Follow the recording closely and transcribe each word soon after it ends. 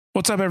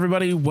What's up,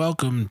 everybody?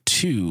 Welcome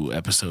to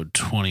episode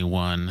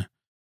 21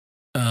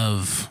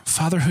 of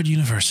Fatherhood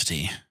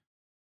University.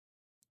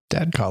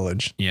 Dad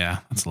College. Yeah,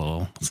 it's a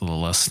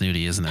little less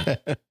snooty, isn't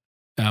it?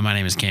 My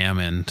name is Cam,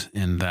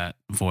 and that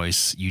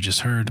voice you just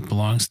heard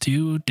belongs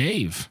to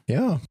Dave.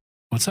 Yeah.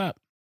 What's up?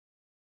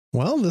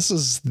 Well, this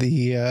is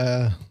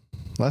the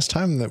last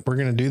time that we're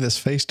going to do this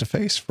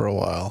face-to-face for a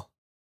while.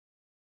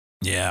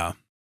 Yeah.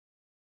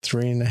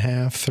 3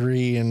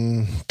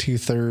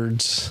 2/3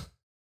 years.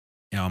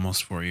 Yeah,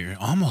 almost 4 years.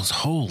 Almost,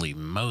 holy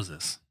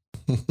Moses.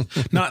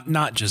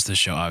 Not just this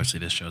show. Obviously,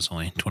 this show is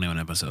only 21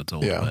 episodes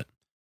old. Yeah. But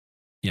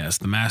yes,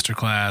 the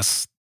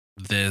masterclass,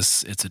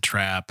 It's a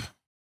Trap.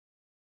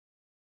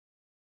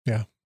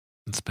 Yeah.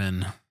 It's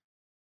been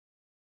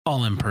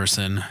all in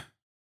person.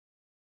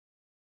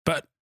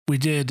 But we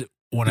did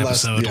one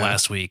episode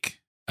last week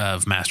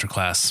of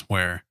Masterclass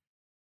where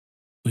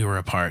we were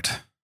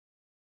apart.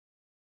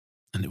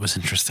 And it was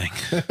interesting.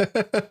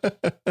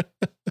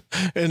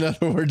 In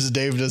other words,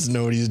 Dave doesn't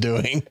know what he's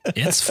doing.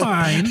 It's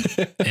fine.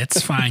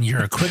 It's fine.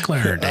 You're a quick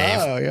learner, Dave.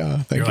 Oh,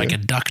 yeah. You're like a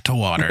duck to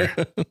water.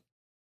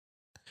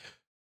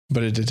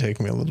 But it did take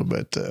me a little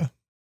bit.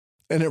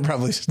 And it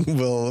probably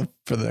will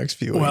for the next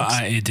few weeks. Well,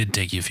 it did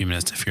take you a few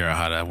minutes to figure out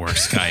how to work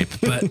Skype,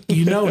 but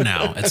you know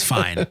now. It's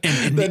fine.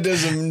 That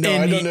doesn't,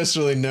 no, I don't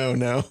necessarily know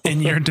now.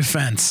 In your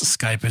defense,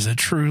 Skype is a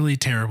truly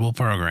terrible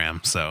program,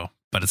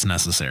 but it's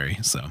necessary.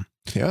 So,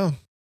 yeah.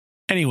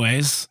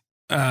 Anyways,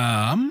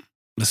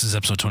 this is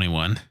episode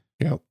 21.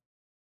 Yep.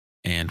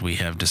 And we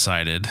have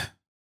decided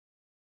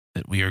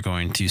that we are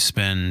going to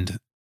spend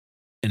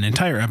an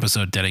entire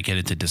episode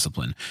dedicated to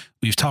discipline.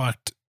 We've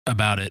talked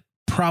about it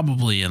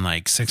probably in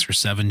like 6 or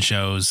 7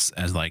 shows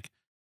as like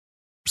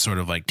sort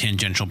of like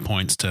tangential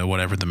points to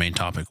whatever the main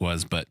topic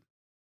was. But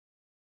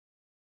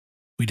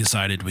we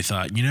thought,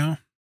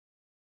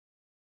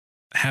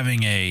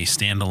 having a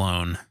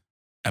standalone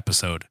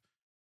episode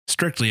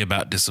strictly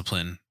about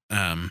discipline,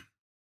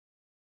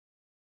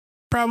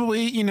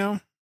 probably,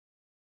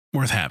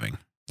 worth having.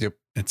 Yep.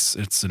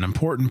 It's an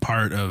important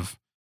part of,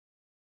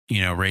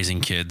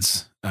 raising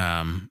kids,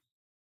 in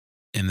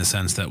the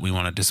sense that we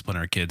want to discipline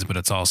our kids, but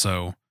it's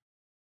also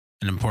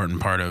an important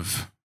part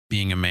of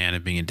being a man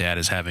and being a dad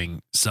is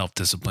having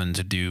self-discipline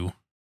to do,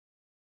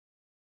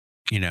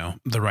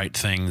 the right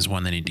things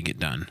when they need to get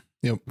done.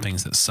 Yep.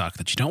 Things that suck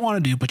that you don't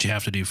want to do, but you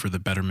have to do for the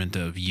betterment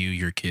of you,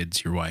 your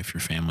kids, your wife, your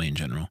family in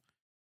general.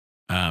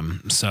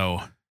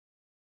 So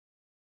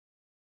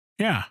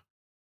yeah,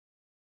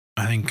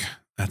 I think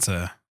that's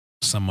a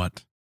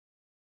somewhat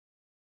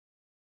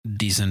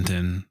decent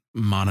and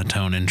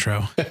monotone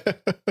intro.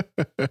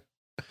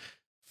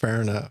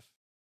 Fair enough.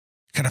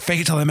 Gotta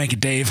fake it till I make it,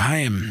 Dave. I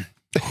am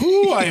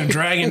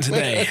dragging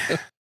today.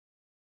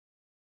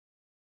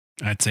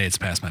 I'd say it's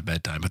past my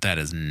bedtime, but that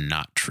is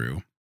not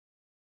true.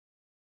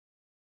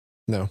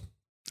 No,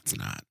 it's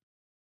not.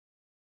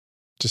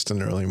 Just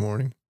an early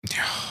morning.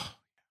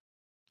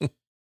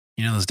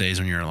 Those days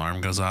when your alarm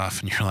goes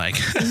off and you're like,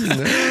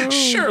 no.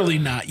 Surely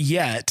not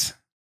yet.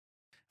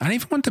 I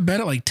even went to bed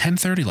at like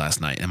 10:30 last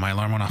night and my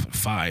alarm went off at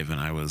 5 and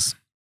I was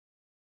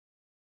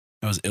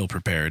ill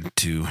prepared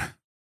to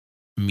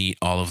meet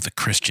all of the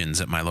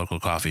Christians at my local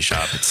coffee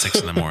shop at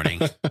 6 a.m. I'm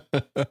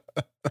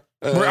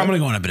going to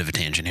go on a bit of a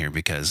tangent here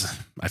because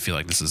I feel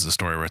like this is a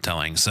story worth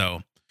telling.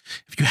 So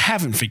if you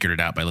haven't figured it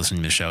out by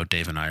listening to the show,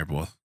 Dave and I are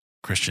both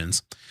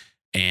Christians.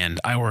 And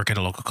I work at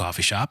a local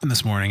coffee shop. And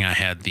this morning I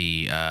had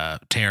the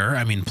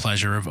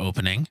pleasure of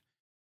opening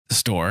the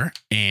store.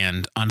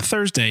 And on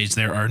Thursdays,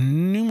 there are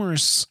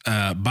numerous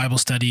Bible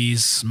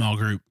studies, small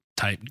group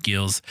type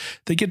deals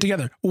that get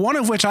together, one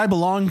of which I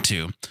belong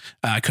to.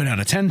 I could not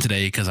attend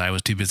today because I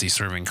was too busy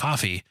serving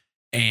coffee.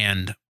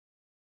 And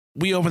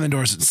we opened the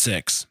doors at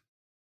 6.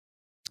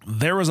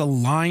 There was a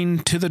line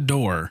to the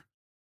door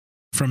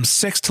from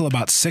 6 till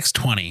about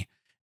 6:20.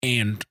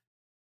 And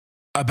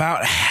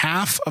about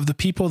half of the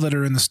people that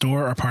are in the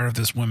store are part of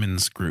this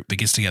women's group that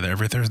gets together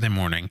every Thursday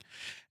morning.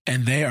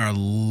 And they are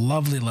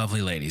lovely,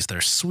 lovely ladies.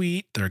 They're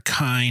sweet. They're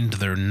kind.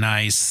 They're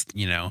nice,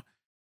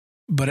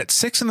 But at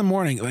 6 a.m,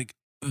 like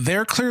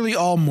they're clearly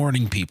all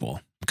morning people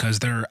because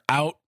they're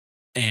out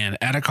and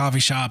at a coffee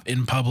shop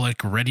in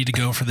public, ready to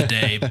go for the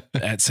day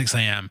at 6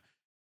 a.m.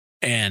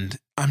 And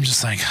I'm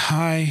just like,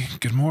 hi,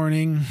 good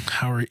morning.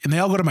 How are you? And they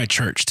all go to my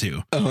church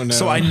too. Oh, no.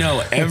 So I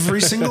know every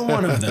single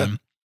one of them.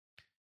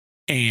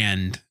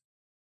 And,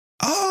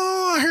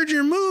 I heard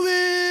you're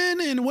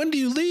moving. And when do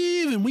you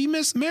leave? And we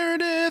miss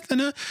Meredith.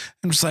 And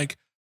I'm just like,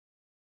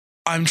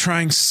 I'm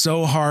trying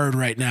so hard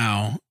right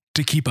now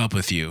to keep up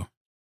with you.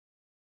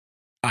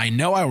 I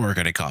know I work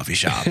at a coffee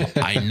shop.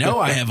 I know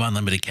I have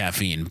unlimited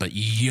caffeine, but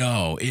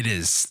it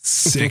is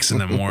 6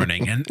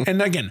 a.m.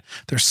 And again,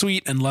 they're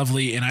sweet and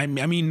lovely. And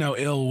I mean, no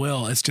ill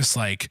will. It's just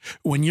like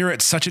when you're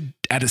at such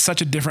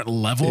a different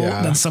level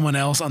than someone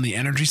else on the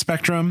energy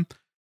spectrum,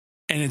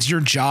 and it's your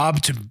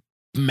job to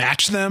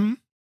match them.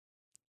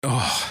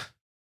 Oh,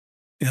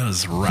 it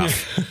was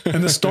rough.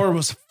 And the store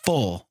was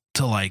full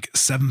till like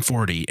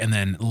 7:40. And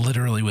then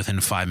literally within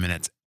 5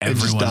 minutes,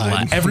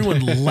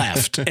 everyone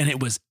left and it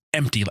was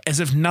empty, as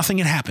if nothing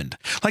had happened.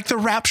 Like the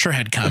rapture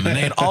had come and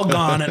they had all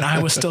gone and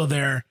I was still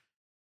there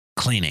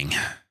cleaning.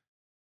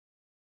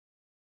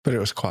 But it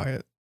was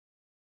quiet.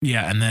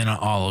 Yeah. And then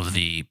all of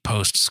the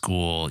post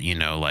school,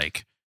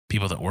 like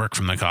people that work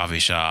from the coffee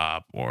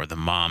shop or the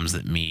moms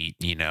that meet,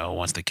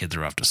 once the kids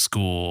are off to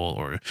school,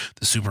 or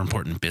the super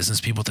important business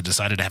people that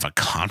decided to have a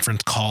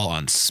conference call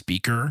on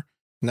speaker.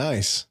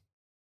 Nice.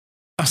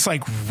 I was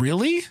like,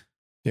 really?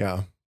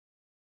 Yeah.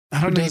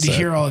 I don't need to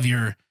hear all of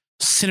your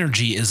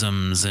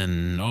synergy-isms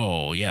and,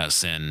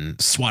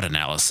 and SWOT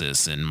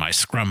analysis and my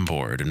Scrum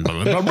board and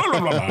blah, blah, blah, blah,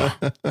 blah,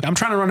 blah. I'm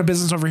trying to run a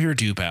business over here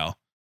too, pal.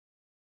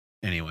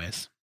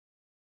 Anyways,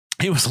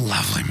 it was a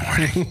lovely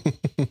morning.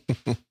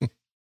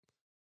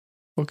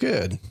 Well,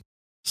 good.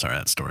 Sorry,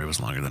 that story was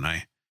longer than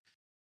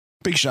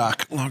big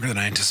shock, longer than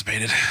I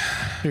anticipated.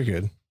 You're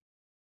good.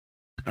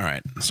 All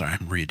right. Sorry,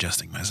 I'm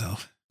readjusting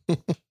myself.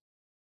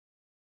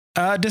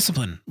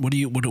 Discipline. What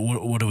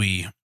do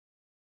we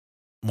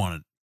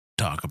want to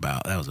talk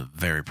about? That was a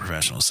very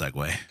professional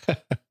segue.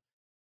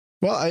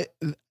 Well,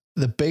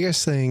 the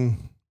biggest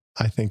thing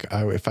I think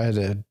if I had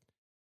to,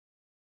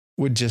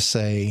 would just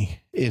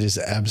say it is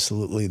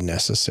absolutely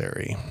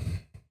necessary.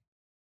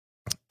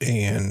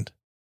 And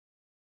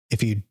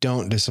if you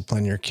don't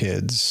discipline your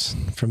kids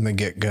from the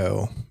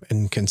get-go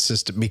and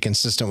be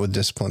consistent with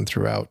discipline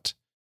throughout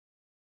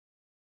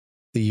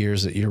the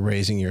years that you're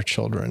raising your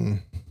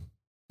children,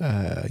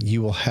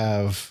 you will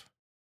have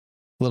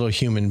little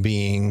human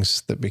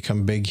beings that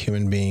become big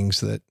human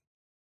beings that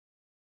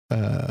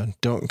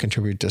don't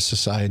contribute to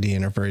society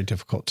and are very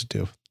difficult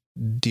to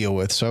deal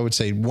with. So I would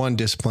say, one,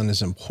 discipline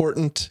is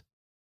important.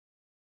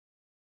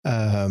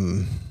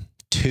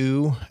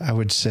 Two, I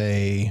would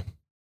say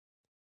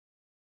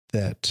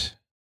that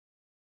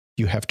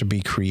you have to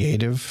be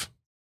creative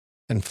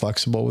and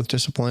flexible with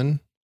discipline.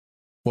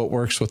 What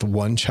works with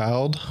one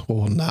child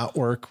will not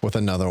work with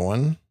another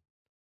one.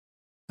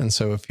 And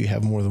so if you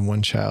have more than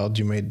one child,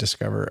 you may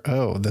discover,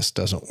 oh, this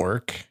doesn't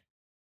work.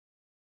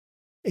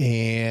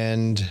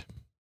 And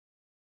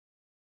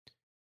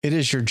it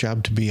is your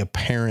job to be a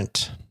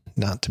parent,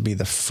 not to be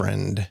the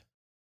friend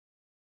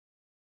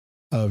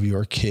of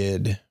your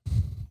kid.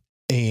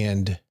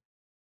 And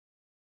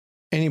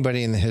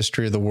anybody in the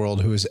history of the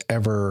world who has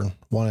ever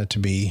wanted to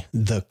be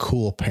the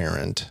cool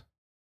parent,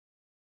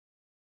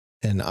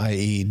 and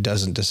i.e.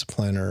 doesn't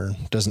discipline or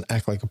doesn't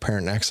act like a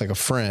parent, acts like a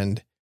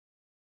friend,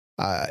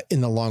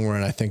 in the long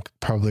run, I think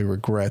probably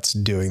regrets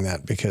doing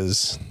that,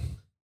 because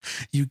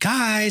you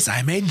guys,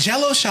 I made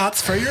Jell-O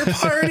shots for your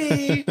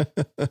party.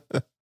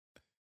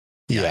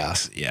 Yeah.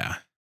 Yeah.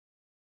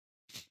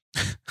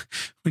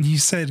 When you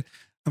said,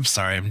 I'm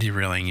sorry, I'm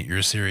derailing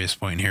your serious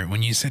point here.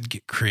 When you said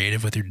get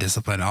creative with your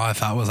discipline, all I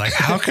thought was like,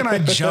 how can I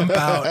jump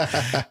out?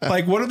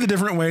 Like, what are the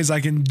different ways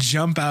I can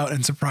jump out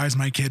and surprise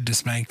my kid to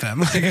spank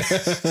them? Like,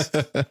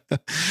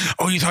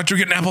 oh, you thought you were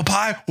getting apple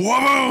pie?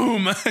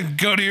 Boom!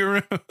 Go to your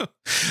room.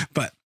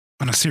 But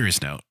on a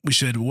serious note,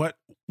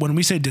 when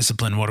we say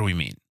discipline, what do we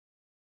mean?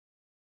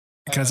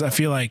 Because I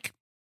feel like,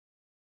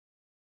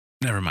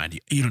 never mind.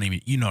 You don't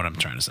even, you know what I'm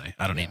trying to say.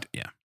 I don't need to,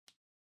 yeah.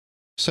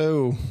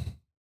 So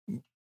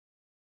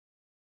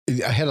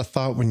I had a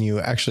thought when you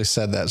actually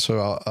said that,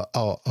 so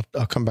I'll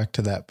come back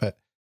to that. But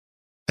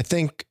I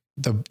think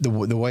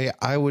the way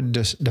I would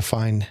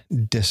define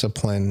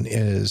discipline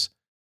is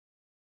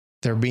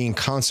there being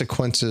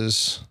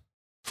consequences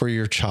for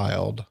your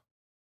child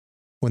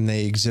when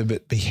they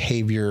exhibit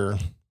behavior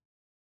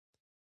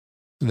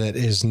that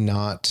is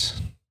not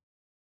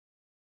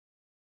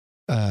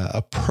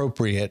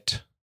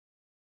appropriate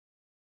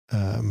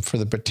for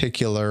the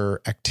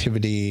particular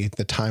activity,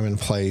 the time and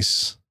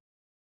place.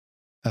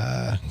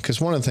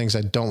 Because one of the things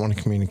I don't want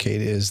to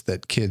communicate is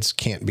that kids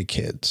can't be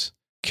kids.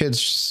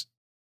 Kids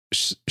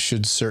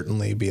should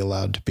certainly be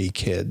allowed to be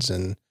kids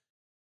and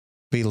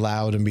be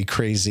loud and be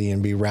crazy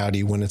and be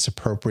rowdy when it's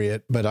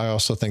appropriate. But I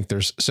also think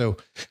there's so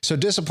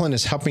discipline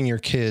is helping your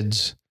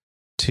kids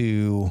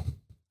to,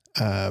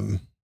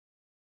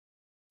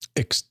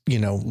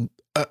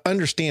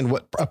 understand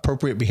what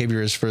appropriate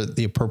behavior is for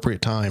the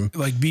appropriate time.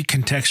 Like be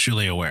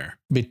contextually aware.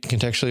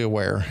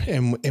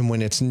 And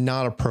when it's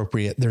not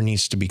appropriate, there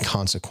needs to be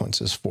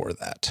consequences for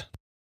that.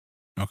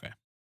 Okay.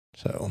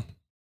 So,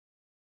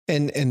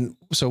 and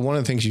so one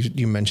of the things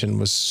you mentioned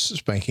was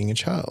spanking a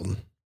child.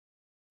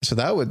 So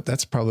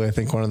that's probably, I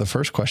think, one of the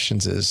first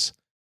questions is,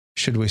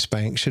 should we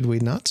spank? Should we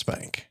not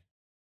spank?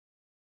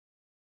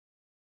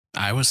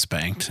 I was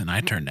spanked and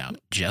I turned out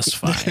just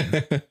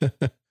fine.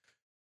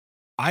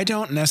 I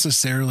don't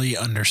necessarily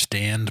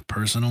understand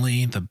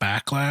personally the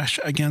backlash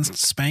against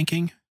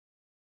spanking.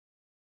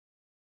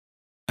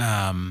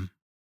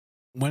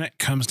 When it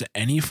comes to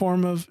any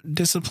form of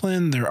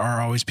discipline, there are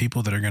always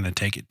people that are going to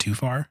take it too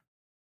far.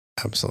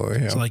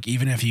 Absolutely. Yeah. So like,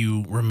 even if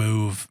you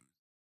remove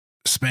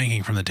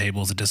spanking from the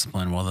table as a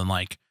discipline, well, then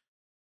like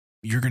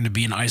you're going to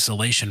be in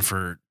isolation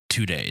for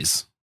 2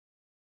 days.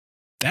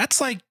 That's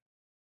like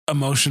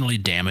emotionally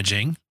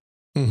damaging.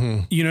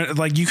 Mm-hmm. You know,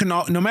 like you can,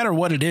 no matter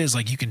what it is,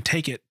 like you can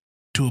take it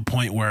to a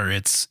point where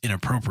it's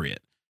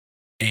inappropriate.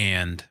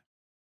 And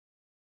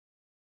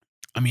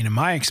I mean, in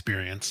my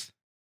experience,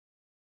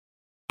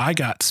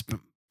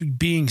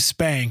 being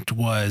spanked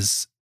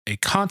was a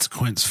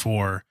consequence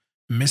for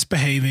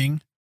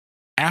misbehaving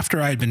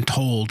after I had been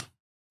told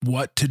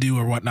what to do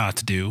or what not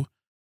to do,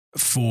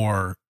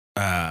 for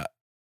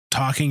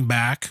talking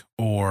back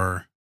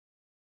or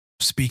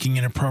speaking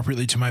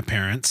inappropriately to my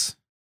parents,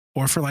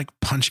 or for like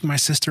punching my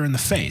sister in the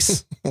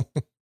face,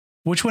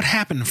 which would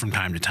happen from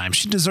time to time.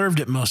 She deserved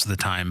it most of the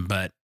time,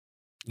 but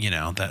you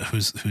know, that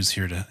who's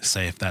here to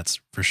say if that's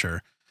for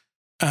sure.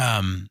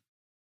 But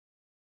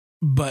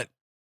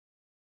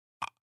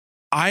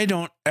I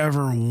don't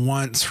ever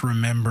once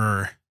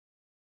remember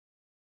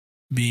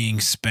being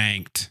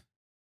spanked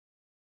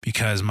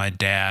because my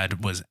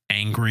dad was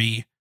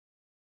angry.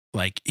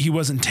 Like, he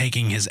wasn't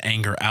taking his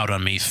anger out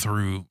on me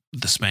through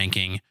the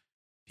spanking.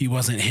 He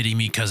wasn't hitting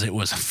me because it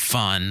was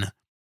fun.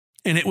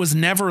 And it was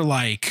never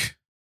like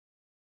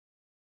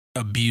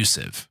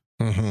abusive.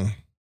 Mm-hmm.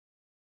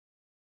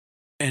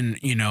 And,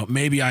 you know,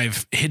 maybe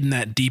I've hidden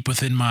that deep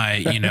within my,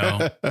 you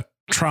know,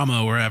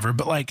 trauma or whatever,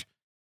 but like,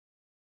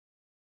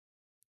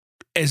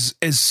 as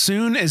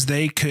soon as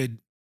they could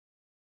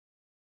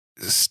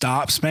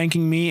stop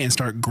spanking me and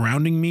start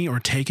grounding me or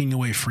taking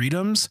away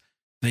freedoms,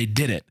 they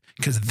did it,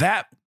 because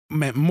that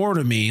meant more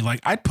to me. Like,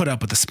 I'd put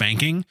up with the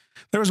spanking.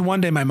 There was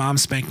one day my mom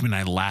spanked me and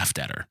I laughed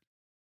at her.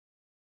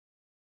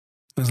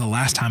 It was the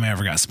last time I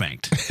ever got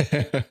spanked.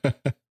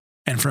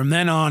 And from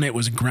then on, it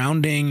was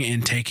grounding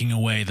and taking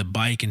away the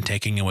bike and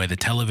taking away the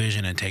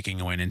television and taking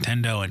away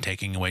Nintendo and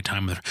taking away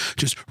time with her,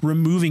 just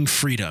removing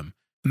freedom.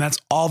 And that's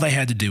all they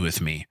had to do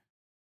with me.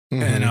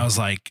 Mm-hmm. And I was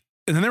like,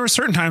 and then there were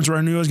certain times where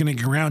I knew I was going to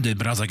get grounded,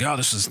 but I was like, oh,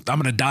 I'm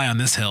going to die on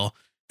this hill.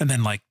 And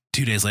then like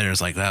 2 days later, I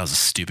was like, that was a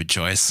stupid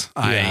choice.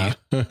 Yeah.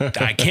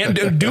 I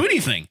can't do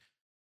anything.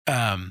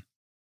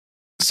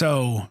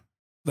 So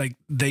like,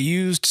 they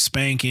used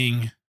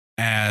spanking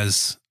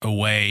as a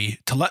way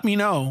to let me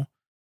know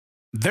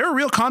there are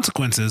real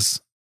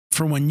consequences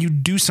for when you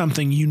do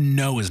something you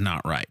know is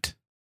not right.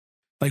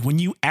 Like when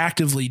you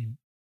actively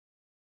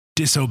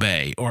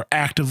disobey or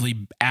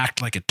actively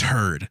act like a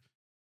turd,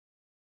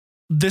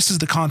 this is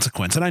the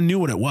consequence. And I knew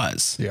what it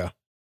was. Yeah.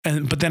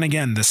 But then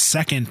again, the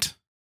second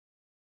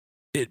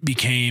it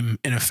became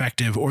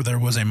ineffective or there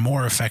was a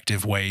more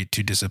effective way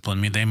to discipline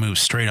me, they moved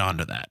straight on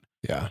to that.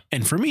 Yeah.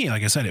 And for me,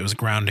 like I said, it was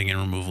grounding and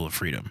removal of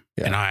freedom.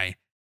 Yeah. And I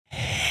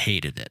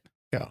hated it.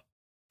 Yeah.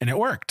 And it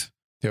worked.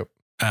 Yep.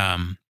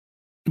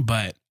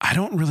 But I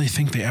don't really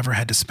think they ever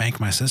had to spank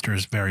my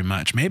sisters very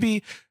much.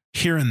 Maybe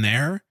here and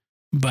there,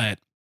 but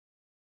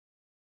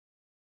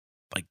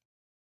like,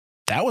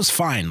 that was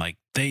fine. Like,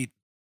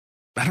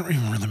 I don't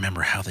even really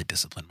remember how they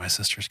disciplined my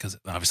sisters, because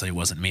obviously it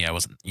wasn't me. I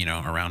wasn't, you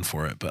know, around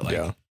for it, but like,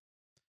 yeah.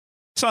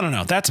 So I don't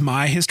know. That's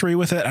my history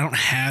with it. I don't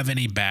have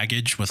any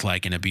baggage with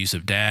like an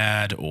abusive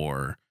dad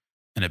or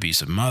an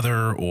abusive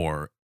mother,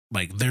 or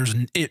like,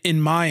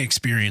 in my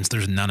experience,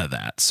 there's none of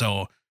that.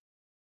 So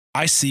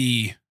I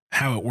see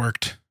how it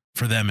worked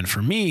for them and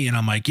for me, and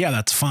I'm like, yeah,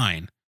 that's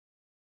fine.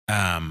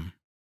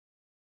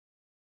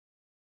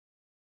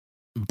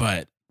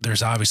 But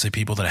there's obviously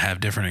people that have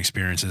different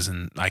experiences,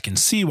 and I can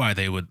see why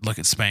they would look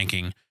at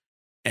spanking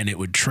and it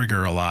would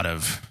trigger a lot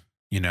of,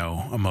 you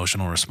know,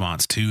 emotional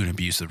response to an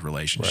abusive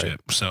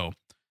relationship. Right. So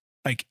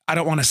like, I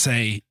don't want to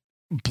say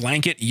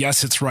blanket,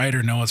 yes, it's right,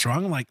 or no, it's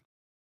wrong. I'm like,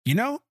 you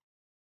know,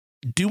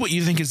 do what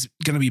you think is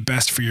going to be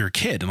best for your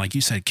kid. And like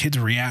you said, kids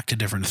react to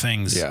different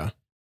things. Yeah.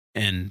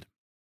 And,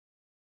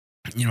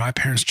 you know, my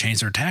parents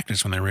changed their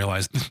tactics when they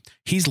realized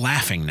he's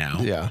laughing now.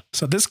 Yeah.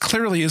 So this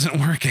clearly isn't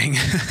working.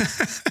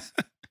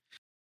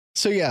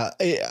 So yeah,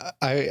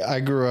 I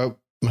grew up,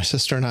 my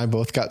sister and I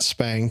both got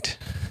spanked.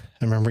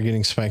 I remember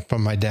getting spanked by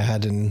my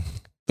dad, and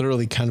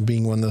literally kind of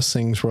being one of those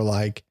things where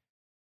like,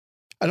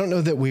 I don't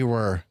know that we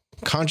were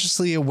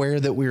consciously aware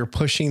that we were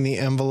pushing the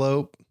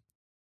envelope,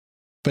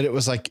 but it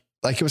was like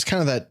it was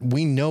kind of that,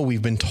 we know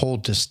we've been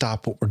told to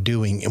stop what we're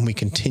doing and we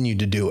continue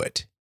to do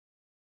it.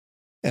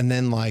 And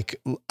then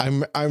like,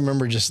 I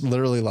remember just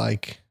literally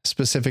like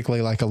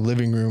specifically like a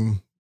living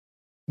room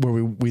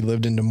where we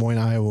lived in Des Moines,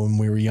 Iowa when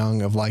we were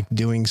young, of like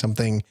doing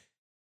something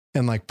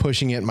and like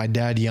pushing it, my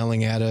dad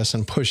yelling at us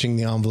and pushing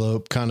the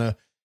envelope, kind of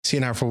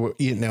seeing how, for,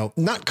 you know,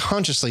 not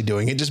consciously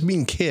doing it, just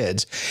being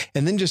kids.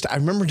 And then I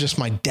remember just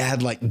my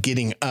dad like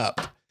getting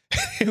up.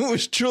 It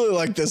was truly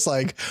like this,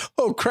 like,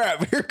 oh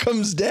crap, here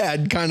comes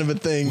dad kind of a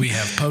thing. We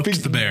have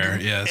poked the bear.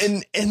 Yes.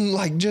 And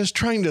like just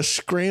trying to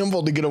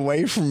scramble to get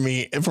away from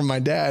my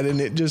dad.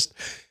 And it just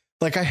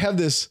like, I have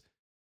this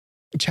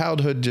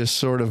childhood just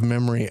sort of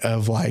memory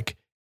of like,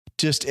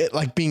 just it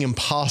like being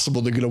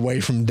impossible to get away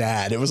from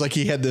dad. It was like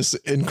he had this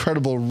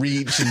incredible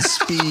reach and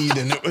speed,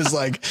 and it was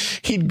like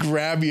he'd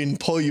grab you and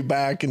pull you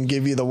back and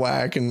give you the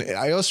whack. And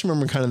I also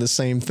remember kind of the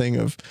same thing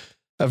of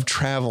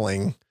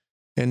traveling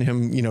and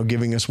him, you know,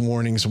 giving us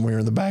warnings when we were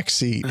in the back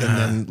seat, and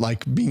then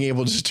like being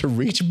able just to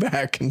reach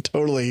back and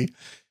totally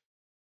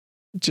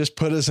just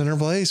put us in our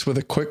place with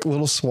a quick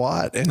little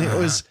swat. And it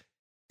was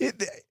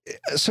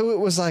so it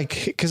was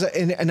like, cause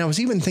and I was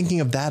even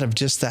thinking of that, of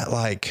just that,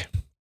 like,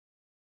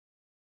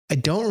 I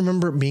don't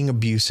remember it being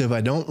abusive.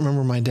 I don't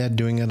remember my dad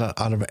doing it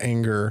out of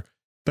anger,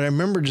 but I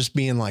remember just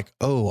being like,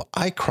 oh,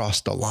 I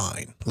crossed a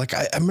line. Like,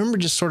 I remember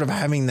just sort of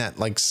having that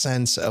like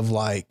sense of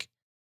like,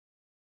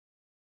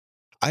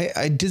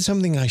 I did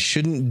something I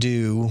shouldn't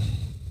do.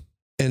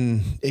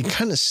 And it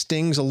kind of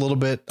stings a little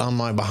bit on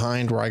my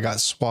behind where I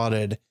got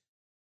swatted.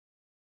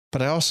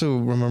 But I also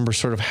remember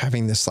sort of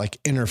having this like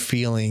inner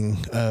feeling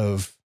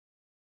of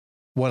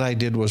what I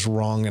did was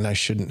wrong and I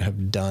shouldn't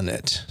have done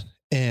it.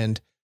 And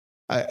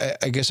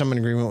I guess I'm in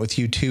agreement with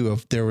you too.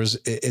 Of there's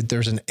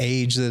an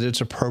age that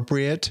it's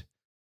appropriate.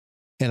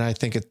 And I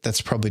think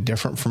that's probably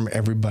different from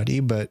everybody,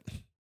 but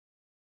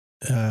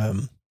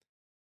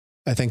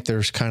I think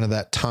there's kind of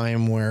that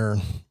time where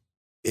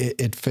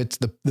it fits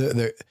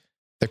the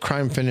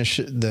crime finish,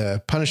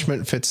 the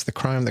punishment fits the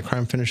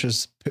crime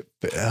finishes.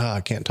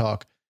 I can't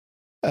talk.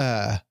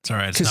 It's all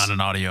right. It's not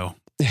an audio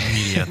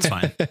media. It's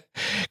fine.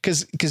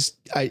 Cause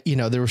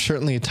there was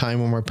certainly a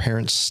time when my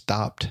parents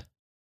stopped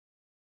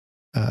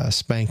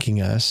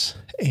spanking us,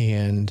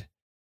 and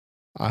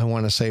I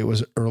want to say it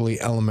was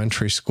early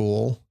elementary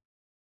school.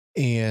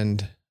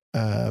 And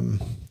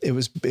it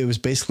was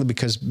basically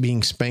because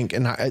being spanked,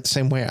 and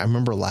same way I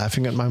remember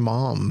laughing at my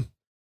mom,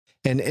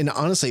 and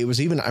honestly, it was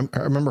even I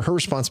remember her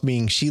response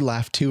being she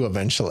laughed too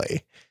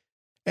eventually,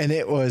 and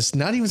it was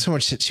not even so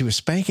much that she was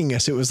spanking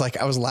us; it was like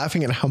I was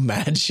laughing at how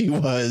mad she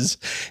was,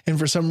 and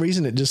for some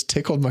reason it just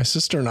tickled my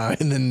sister and I,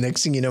 and then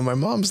next thing you know, my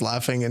mom's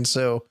laughing, and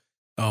so.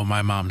 Oh,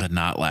 my mom did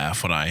not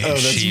laugh when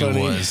she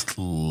funny. Was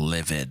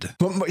livid.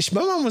 But my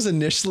mom was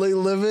initially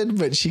livid,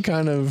 but she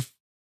kind of.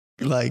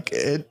 Like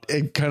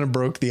it kind of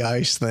broke the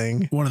ice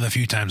thing. One of the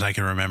few times I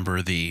can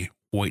remember the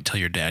wait till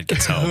your dad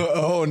gets home.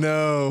 Oh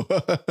no.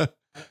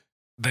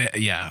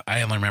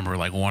 I only remember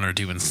like one or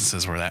two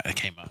instances where that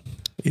came up.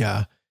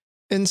 Yeah.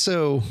 And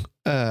so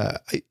I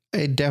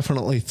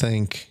definitely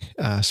think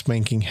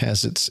spanking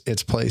has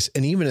its place.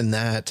 And even in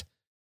that,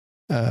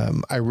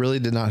 I really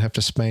did not have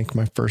to spank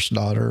my first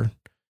daughter.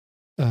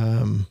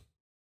 I'm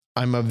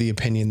of the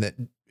opinion that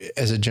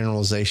as a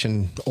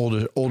generalization,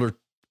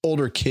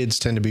 older kids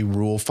tend to be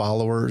rule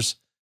followers.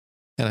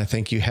 And I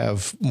think you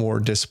have more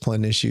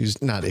discipline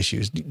not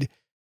issues.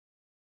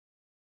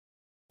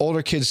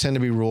 Older kids tend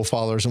to be rule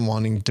followers and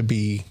wanting to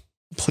be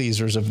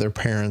pleasers of their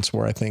parents,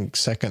 where I think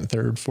second,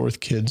 third, fourth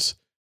kids,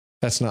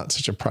 that's not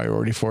such a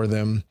priority for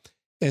them.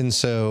 And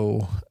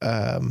so,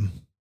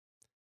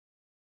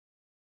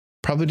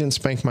 probably didn't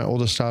spank my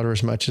oldest daughter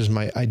as much as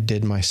I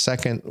did my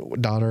second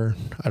daughter.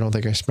 I don't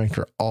think I spanked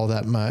her all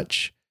that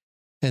much.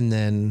 And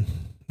then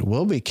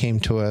Wilby came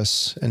to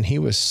us, and he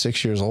was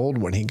 6 years old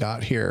when he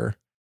got here.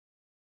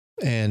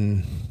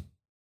 And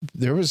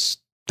there was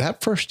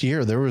that first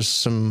year, there was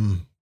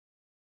some,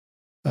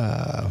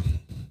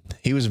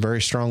 he was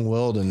very strong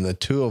willed, and the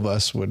two of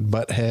us would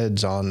butt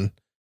heads on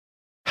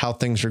how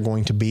things are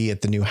going to be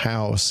at the new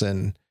house.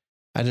 And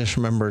I just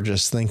remember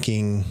just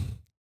thinking,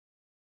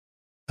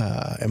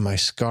 am I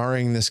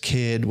scarring this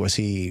kid? Was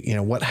he,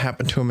 what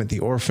happened to him at the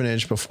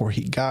orphanage before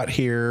he got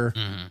here?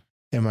 Mm-hmm.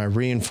 Am I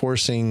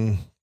reinforcing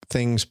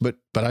things? But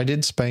I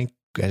did spank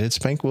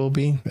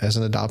Wilby as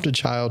an adopted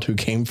child who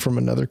came from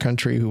another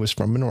country, who was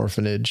from an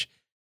orphanage.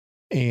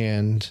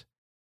 And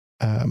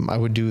I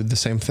would do the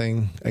same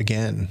thing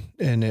again.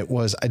 And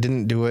I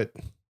didn't do it.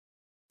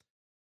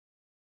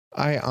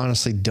 I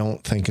honestly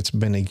don't think it's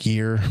been a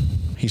year.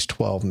 He's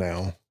 12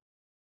 now.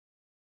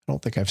 I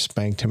don't think I've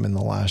spanked him in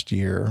the last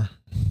year.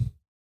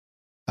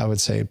 I would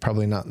say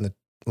probably not in the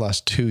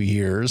last 2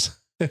 years.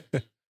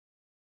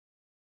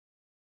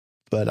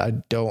 But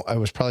I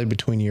was probably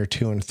between year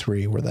 2 and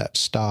 3 where that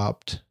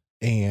stopped.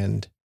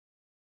 And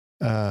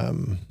I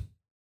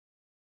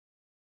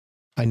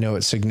know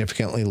it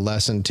significantly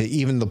lessened to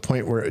even the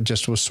point where it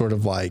just was sort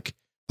of like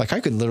I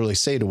could literally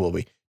say to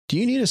Wilby, do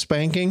you need a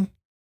spanking?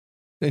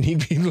 And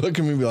he'd be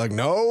looking at me and be like,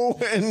 no.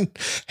 And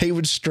he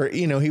would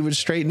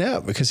straighten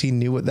up because he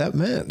knew what that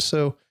meant.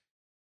 So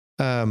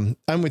I'm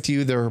with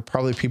you. There are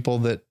probably people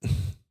that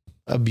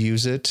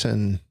abuse it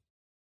and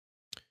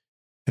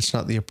it's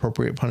not the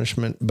appropriate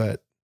punishment,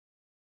 but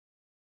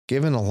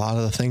given a lot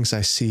of the things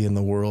I see in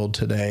the world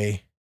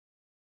today,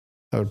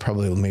 I would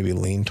probably maybe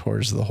lean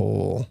towards the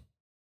whole,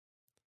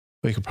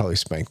 we could probably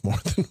spank more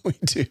than we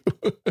do.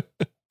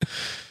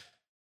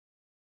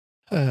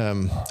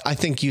 I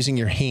think using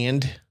your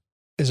hand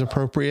is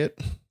appropriate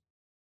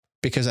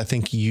because I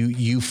think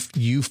you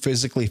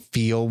physically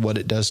feel what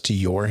it does to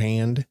your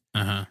hand.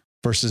 Uh-huh.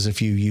 Versus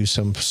if you use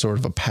some sort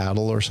of a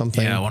paddle or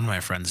something. Yeah, one of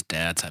my friend's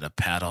dads had a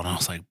paddle, and I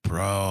was like,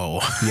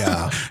 bro.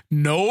 Yeah.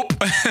 Nope.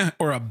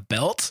 Or a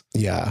belt.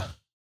 Yeah.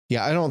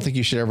 Yeah, I don't think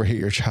you should ever hit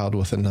your child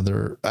with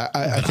another.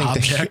 I think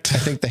object. I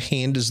think the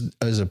hand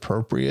is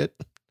appropriate.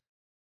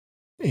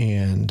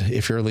 And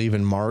if you're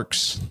leaving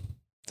marks,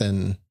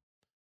 then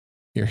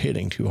you're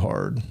hitting too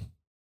hard.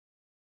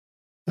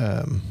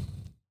 Don't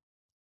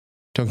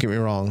get me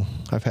wrong.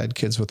 I've had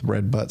kids with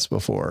red butts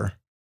before,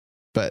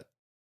 but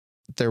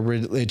there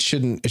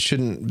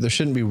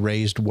shouldn't be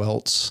raised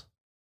welts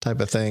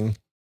type of thing.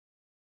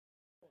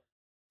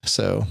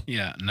 So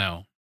yeah,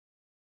 no.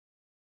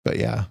 But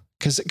yeah,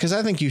 Because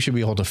I think you should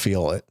be able to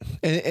feel it.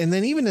 And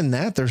then even in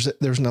that, there's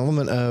an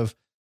element of,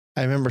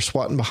 I remember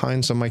swatting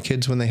behind some of my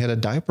kids when they had a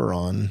diaper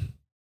on.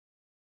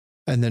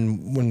 And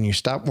then when you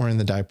stop wearing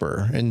the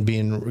diaper and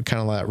being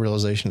kind of that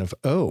realization of,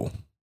 oh,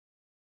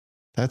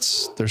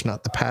 there's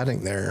not the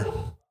padding there.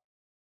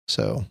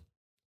 So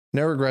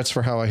no regrets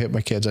for how I hit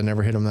my kids. I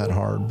never hit them that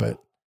hard, but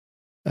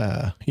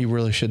you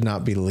really should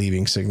not be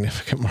leaving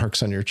significant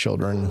marks on your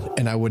children.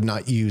 And I would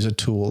not use a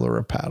tool or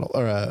a paddle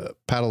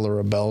or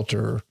a belt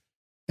or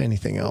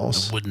anything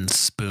else. A wooden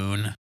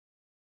spoon.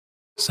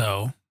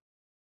 So,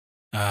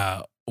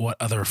 what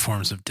other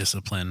forms of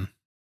discipline?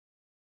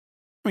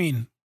 I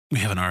mean, we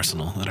have an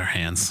arsenal at our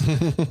hands.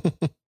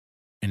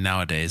 And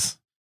nowadays,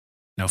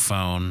 no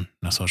phone,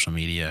 no social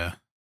media,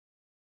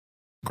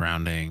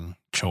 grounding,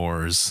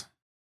 chores,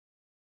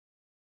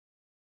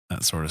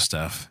 that sort of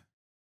stuff.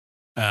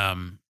 I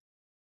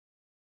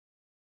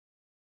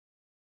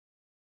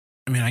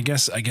mean, I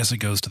guess it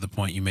goes to the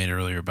point you made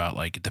earlier about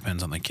like, it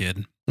depends on the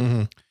kid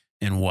Mm-hmm.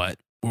 and what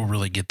will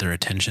really get their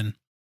attention.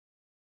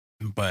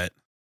 But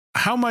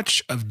how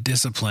much of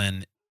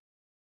discipline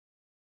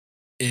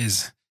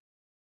is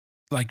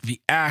like the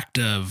act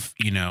of,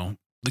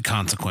 the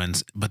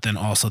consequence, but then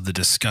also the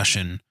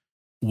discussion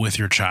with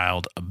your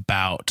child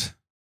about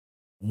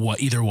what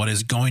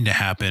is going to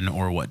happen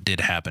or what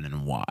did happen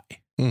and why.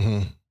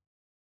 Mm-hmm.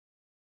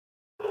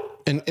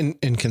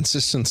 And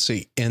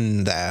consistency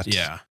in that.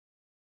 Yeah.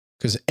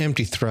 Because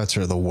empty threats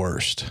are the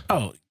worst.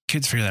 Oh,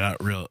 kids figure that out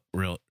real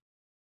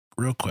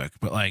quick.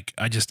 But like,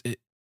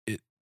 it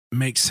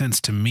makes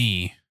sense to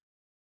me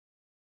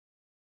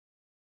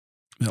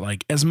that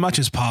like, as much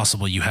as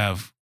possible, you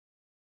have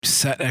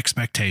set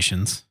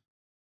expectations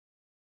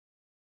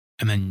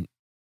and then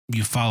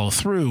you follow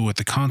through with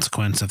the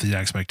consequence if the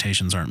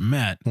expectations aren't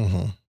met.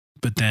 Mm-hmm.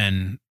 But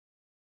then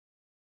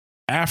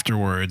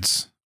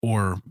afterwards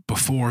or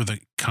before the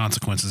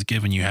consequence is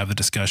given, you have the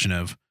discussion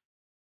of,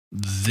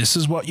 this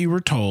is what you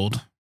were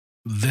told.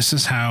 This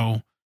is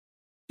how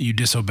you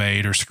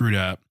disobeyed or screwed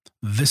up.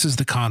 This is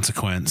the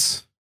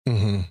consequence.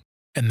 Mm-hmm.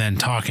 And then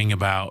talking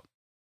about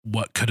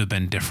what could have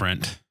been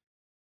different.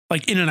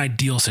 Like in an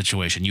ideal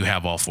situation, you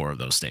have all four of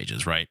those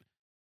stages, right?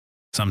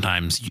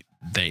 Sometimes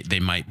they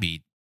might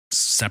be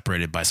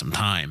separated by some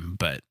time,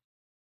 but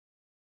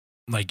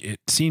like, it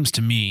seems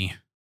to me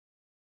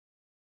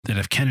that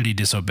if Kennedy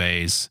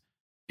disobeys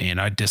and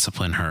I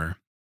discipline her,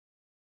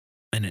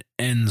 and it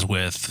ends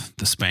with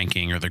the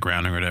spanking or the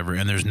grounding or whatever,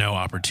 and there's no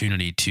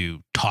opportunity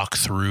to talk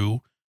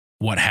through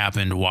what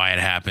happened, why it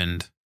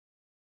happened,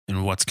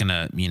 and what's going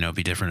to,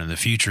 be different in the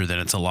future, then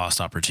it's a lost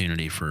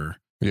opportunity for,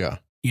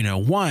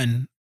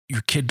 one,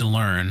 your kid to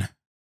learn,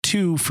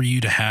 two, for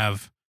you to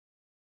have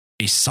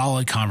a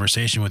solid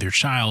conversation with your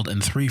child,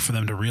 and three, for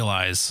them to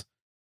realize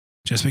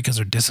just because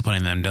they're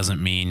disciplining them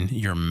doesn't mean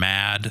you're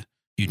mad,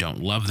 you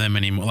don't love them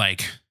anymore.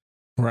 Like,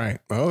 right.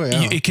 Oh,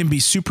 yeah. It can be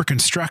super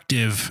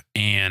constructive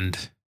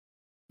and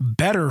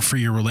better for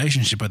your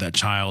relationship with that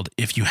child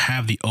if you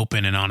have the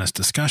open and honest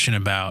discussion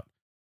about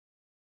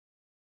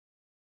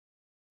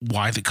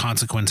why the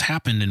consequence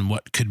happened and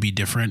what could be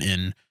different.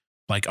 And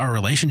like, our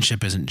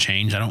relationship isn't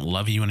changed. I don't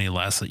love you any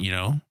less,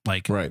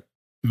 like, right.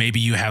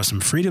 Maybe you have some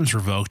freedoms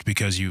revoked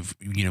because you've,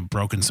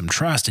 broken some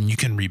trust, and you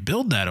can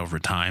rebuild that over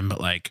time. But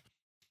like,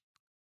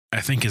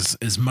 I think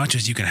as much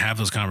as you can have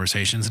those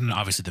conversations, and it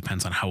obviously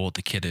depends on how old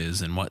the kid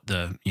is and what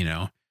the,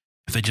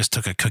 if they just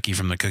took a cookie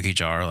from the cookie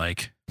jar,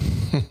 like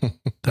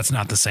that's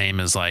not the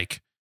same as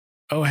like,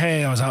 oh,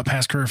 hey, I was out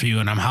past curfew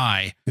and I'm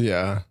high.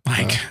 Yeah.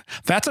 Like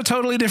that's a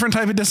totally different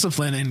type of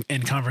discipline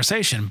in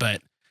conversation.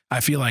 But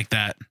I feel like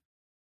that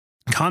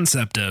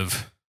concept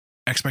of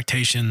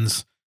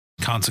expectations,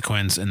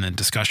 consequence, and then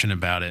discussion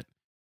about it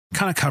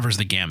kind of covers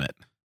the gamut.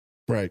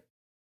 Right.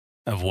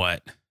 Of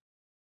what,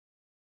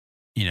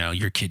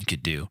 your kid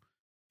could do.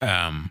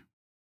 Now,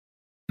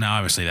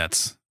 obviously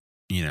that's,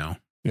 yeah,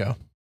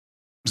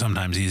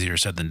 sometimes easier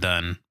said than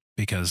done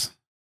because,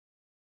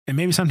 and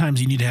maybe sometimes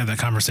you need to have that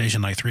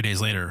conversation like 3 days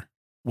later,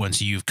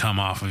 once you've come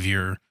off of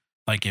your,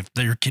 like if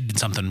your kid did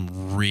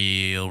something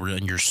real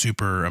and you're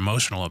super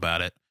emotional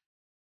about it,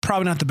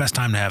 probably not the best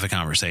time to have the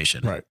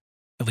conversation. Right.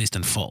 At least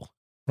in full.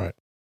 Right.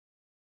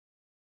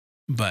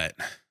 But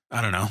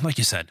I don't know. Like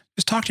you said,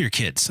 just talk to your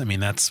kids. I mean,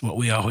 that's what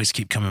we always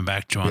keep coming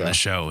back to on the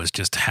show, is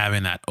just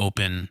having that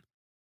open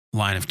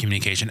line of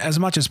communication as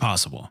much as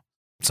possible.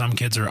 Some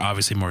kids are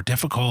obviously more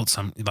difficult.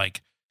 Some,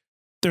 like,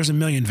 there's a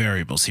million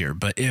variables here.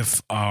 But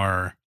if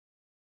our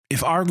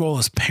goal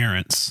as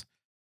parents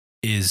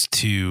is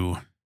to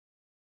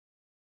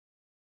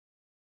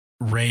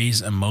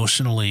raise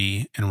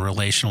emotionally and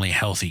relationally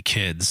healthy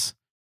kids,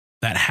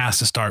 that has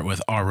to start with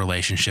our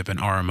relationship and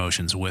our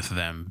emotions with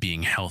them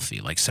being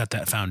healthy. Like, set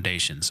that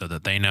foundation so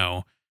that they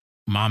know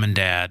mom and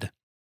dad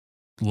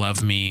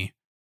love me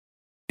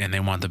and they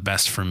want the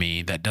best for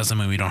me. That doesn't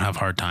mean we don't have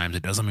hard times.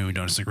 It doesn't mean we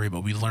don't disagree,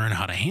 but we learn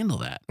how to handle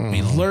that. Mm-hmm.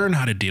 We learn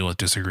how to deal with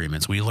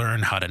disagreements. We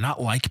learn how to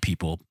not like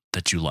people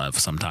that you love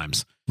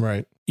sometimes.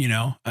 Right.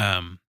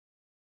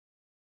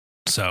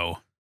 So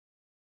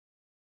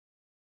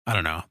I I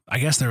don't know. I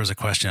guess there was a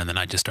question and then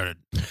I just started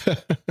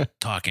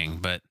talking,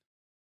 but.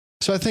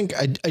 So I think,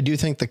 I do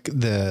think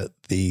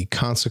the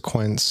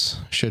consequence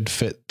should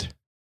fit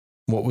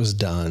what was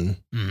done,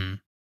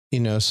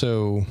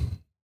 so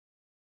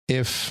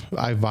if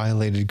I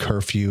violated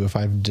curfew, if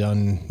I've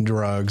done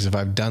drugs, if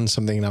I've done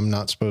something I'm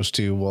not supposed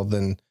to, well,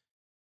 then,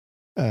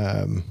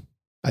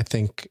 I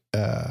think,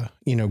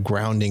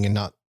 grounding and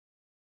not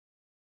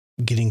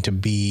getting to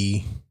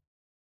be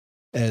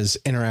as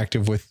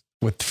interactive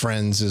with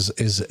friends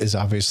is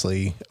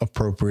obviously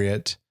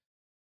appropriate.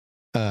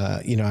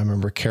 I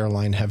remember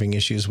Caroline having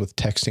issues with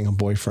texting a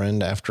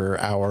boyfriend after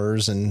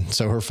hours. And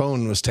so her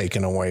phone was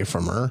taken away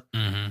from her.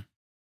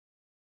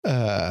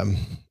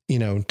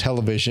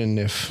 Television,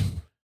 if,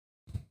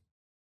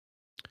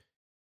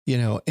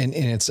 and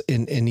it's,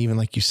 and even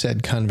like you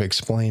said, kind of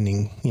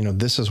explaining,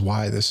 this is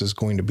why this is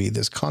going to be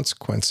this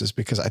consequences,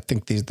 because I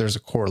think there's a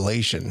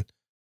correlation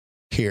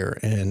here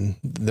in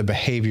the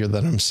behavior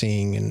that I'm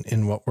seeing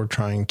and what we're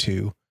trying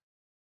to,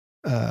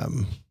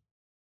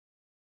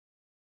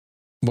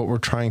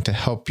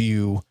 help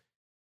you.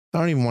 I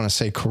don't even want to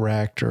say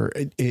correct or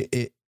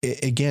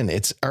again,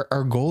 it's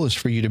our goal is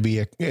for you to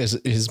be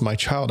is my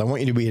child. I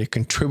want you to be a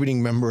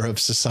contributing member of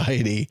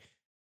society,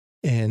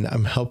 and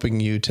I'm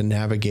helping you to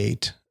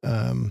navigate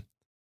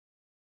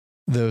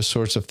those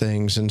sorts of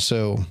things. And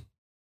so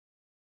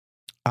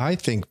I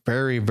think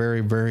very,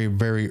 very, very,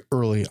 very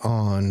early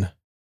on,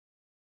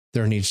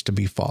 there needs to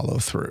be follow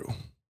through.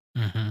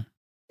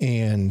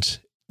 And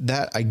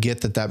that I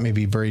get that may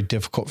be very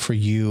difficult for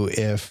you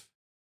if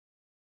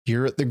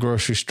you're at the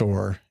grocery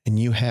store and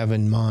you have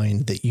in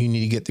mind that you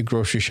need to get the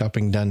grocery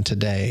shopping done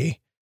today,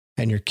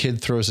 and your kid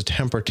throws a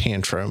temper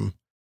tantrum.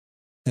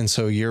 And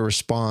so your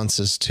response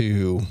is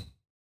to,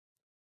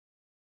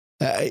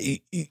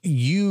 because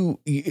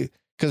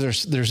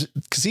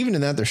even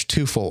in that, there's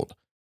twofold.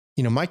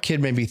 My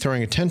kid may be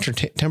throwing a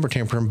temper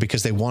tantrum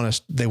because they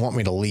want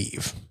me to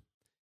leave.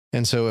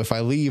 And so if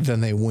I leave,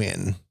 then they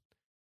win.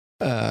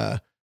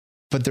 But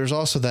there's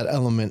also that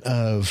element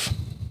of,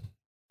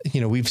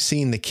 we've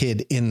seen the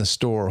kid in the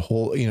store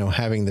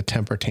having the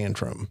temper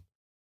tantrum,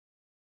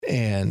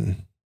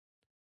 and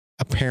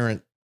a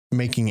parent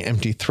making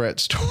empty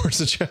threats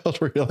towards a child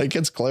where you're like,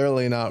 it's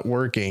clearly not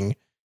working.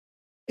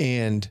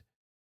 And,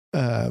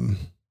 so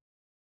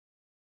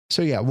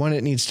yeah, one,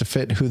 it needs to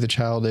fit who the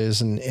child is,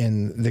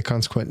 and the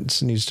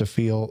consequence needs to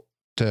fit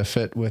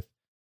with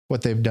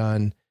what they've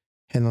done.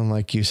 And then,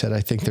 like you said, I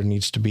think there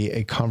needs to be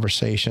a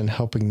conversation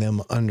helping them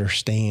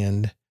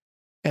understand.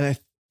 And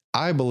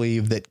I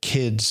believe that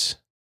kids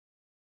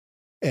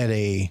at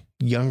a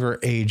younger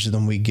age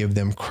than we give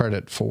them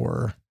credit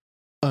for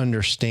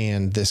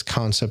understand this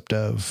concept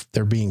of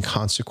there being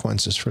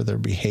consequences for their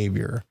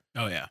behavior.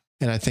 Oh, yeah.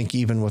 And I think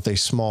even with a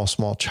small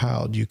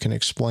child, you can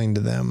explain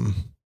to them,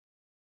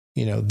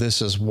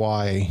 this is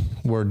why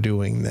we're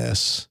doing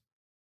this.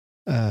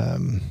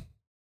 And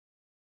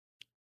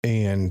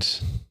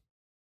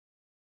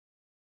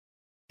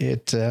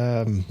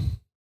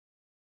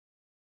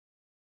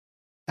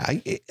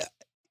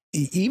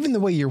even the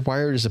way you're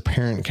wired as a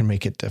parent can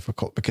make it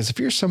difficult, because if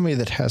you're somebody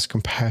that has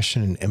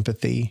compassion and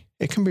empathy,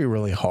 it can be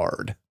really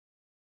hard.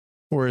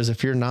 Whereas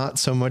if you're not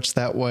so much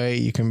that way,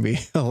 you can be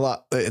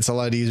it's a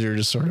lot easier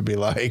to sort of be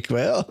like,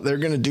 well, they're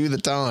going to do the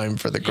time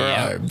for the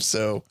crime. Yeah.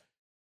 So,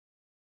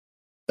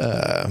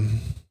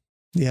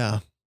 yeah.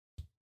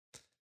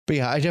 But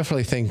yeah, I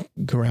definitely think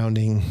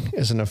grounding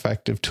is an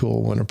effective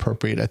tool when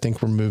appropriate. I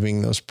think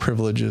removing those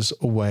privileges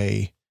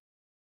away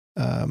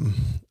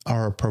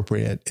are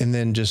appropriate. And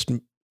then just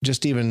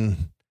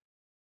even,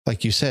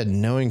 like you said,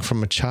 knowing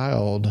from a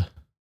child,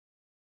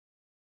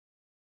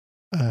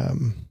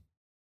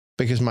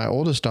 because my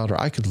oldest daughter,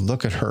 I could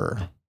look at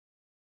her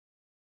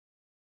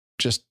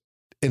just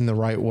in the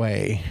right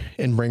way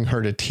and bring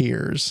her to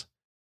tears.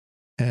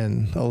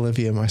 And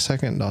Olivia, my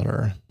second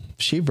daughter,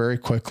 she very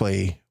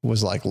quickly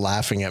was like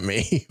laughing at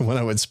me when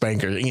I would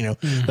spank her,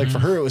 like for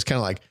her, it was kind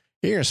of like,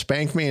 you're going to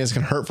spank me and it's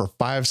going to hurt for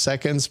 5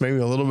 seconds, maybe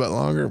a little bit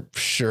longer.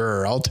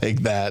 Sure, I'll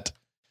take that.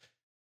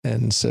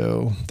 And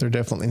so there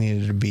definitely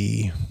needed to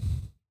be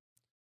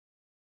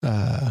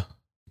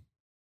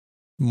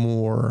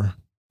more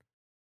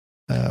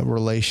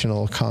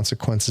relational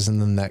consequences.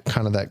 And then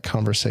that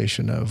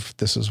conversation of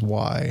this is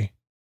why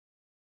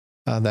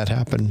that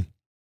happened.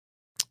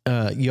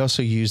 You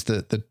also used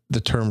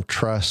the term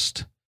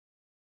trust.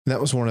 And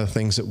that was one of the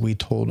things that we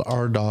told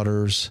our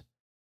daughters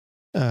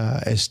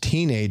as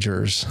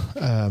teenagers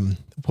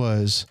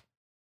was,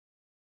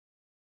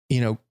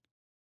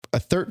 a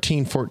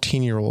 13,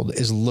 14-year-old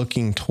is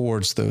looking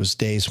towards those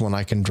days when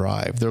I can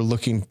drive. They're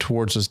looking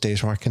towards those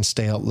days where I can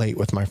stay out late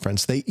with my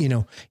friends. They,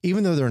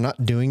 even though they're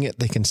not doing it,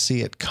 they can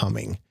see it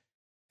coming.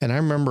 And I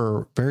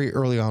remember very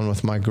early on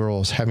with my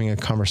girls having a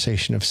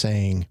conversation of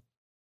saying,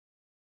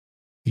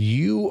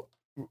 even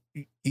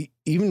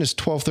as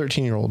 12,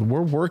 13-year-old,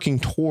 we're working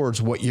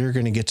towards what you're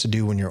going to get to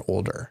do when you're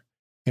older.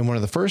 And one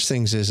of the first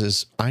things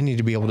is I need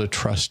to be able to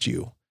trust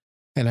you.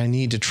 And I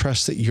need to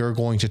trust that you're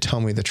going to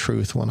tell me the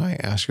truth when I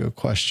ask you a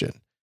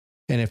question.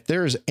 And if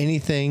there's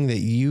anything that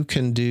you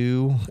can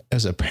do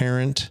as a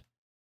parent,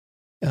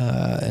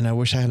 and I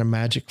wish I had a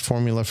magic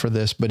formula for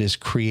this, but is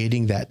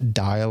creating that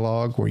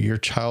dialogue where your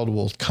child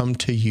will come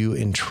to you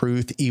in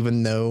truth,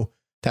 even though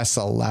that's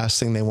the last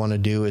thing they want to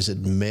do is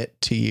admit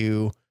to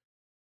you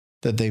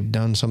that they've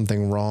done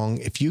something wrong.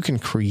 If you can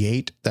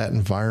create that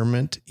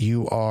environment,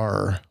 you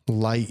are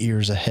light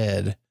years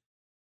ahead.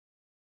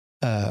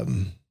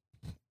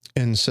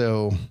 And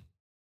so,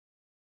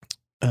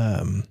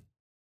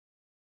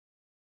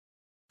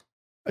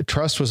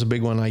 trust was a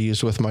big one I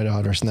used with my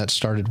daughters, and that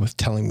started with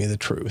telling me the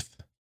truth.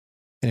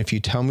 And if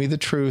you tell me the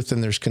truth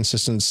and there's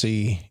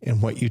consistency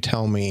in what you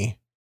tell me,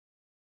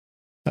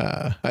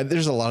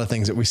 there's a lot of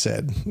things that we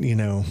said,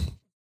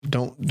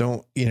 don't,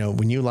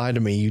 when you lie to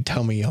me, you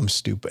tell me I'm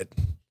stupid.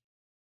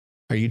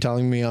 Are you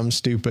telling me I'm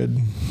stupid?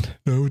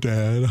 No,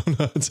 Dad, I'm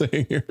not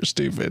saying you're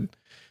stupid.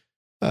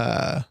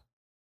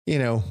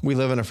 We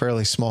live in a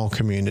fairly small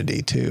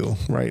community too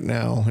right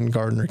now in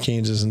Gardner,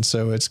 Kansas. And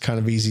so it's kind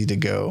of easy to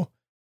go,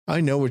 I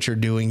know what you're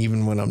doing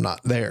even when I'm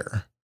not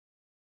there.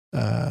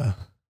 And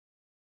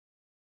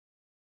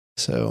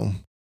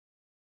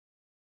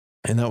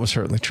that was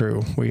certainly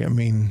true.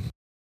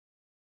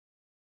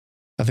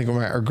 I think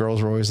our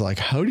girls were always like,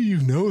 how do you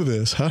know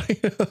this? How do you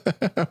know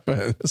that? But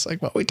it's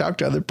like, well, we talk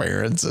to other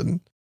parents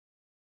and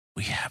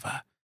we have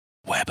a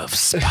web of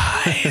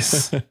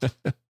spies.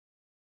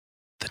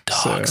 The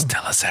dogs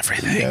tell us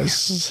everything.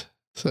 Yes.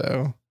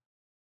 So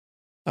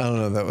I don't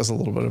know. That was a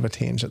little bit of a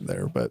tangent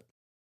there, but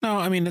no,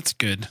 I mean, it's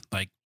good.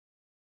 Like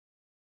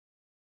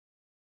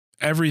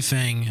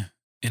everything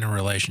in a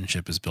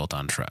relationship is built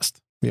on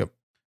trust. Yep.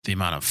 The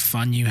amount of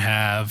fun you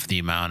have, the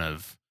amount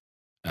of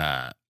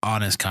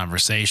honest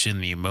conversation,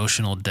 the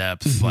emotional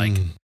depth, like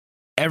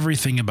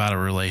everything about a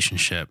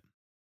relationship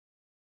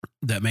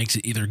that makes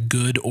it either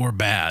good or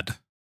bad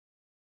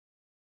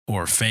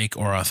or fake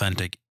or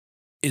authentic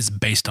is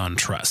based on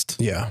trust.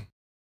 Yeah.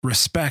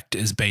 Respect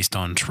is based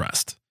on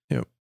trust.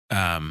 Yep.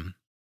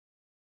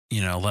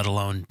 Let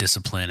alone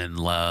discipline and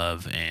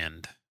love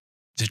and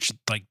just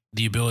like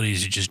the ability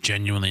to just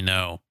genuinely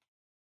know,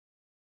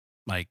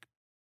 like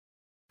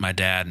my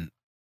dad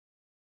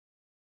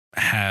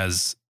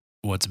has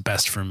what's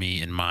best for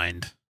me in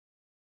mind.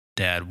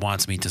 Dad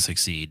wants me to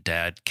succeed.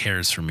 Dad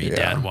cares for me. Yeah.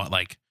 Dad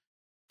like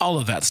all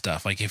of that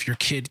stuff. Like if your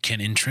kid can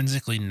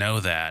intrinsically know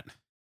that,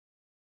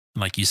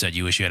 like you said,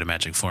 you wish you had a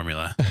magic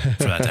formula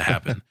for that to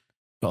happen.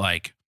 But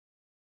like,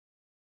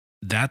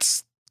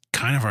 that's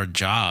kind of our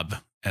job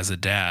as a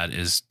dad,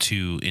 is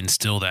to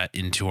instill that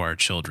into our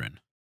children,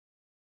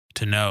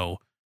 to know,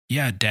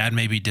 yeah, dad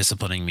may be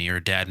disciplining me, or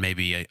dad may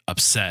be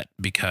upset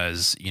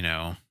because,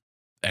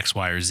 X,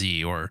 Y, or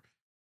Z, or,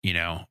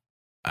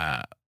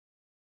 I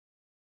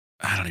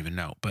don't even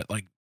know. But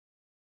like,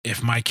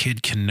 if my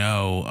kid can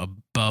know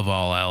above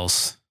all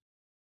else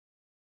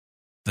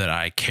that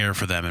I care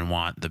for them and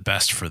want the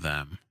best for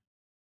them,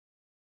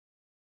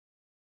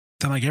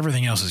 then like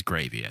everything else is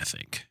gravy, I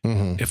think.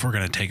 Mm-hmm. If we're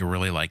going to take a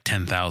really like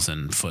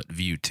 10,000 foot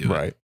view to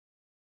right. it.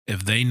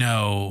 If they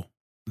know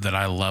that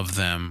I love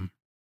them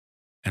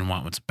and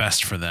want what's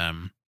best for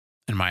them,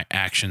 and my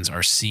actions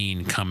are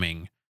seen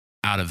coming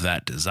out of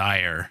that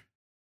desire,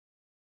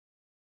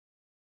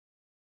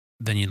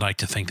 then you'd like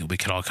to think that we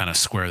could all kind of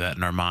square that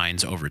in our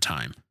minds over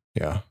time.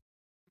 Yeah.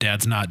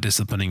 Dad's not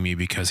disciplining me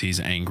because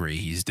he's angry.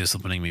 He's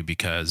disciplining me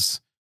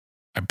because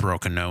I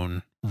broke a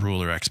known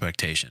rule or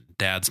expectation.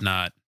 Dad's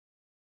not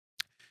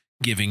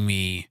giving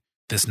me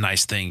this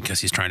nice thing because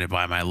he's trying to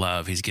buy my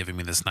love. He's giving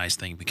me this nice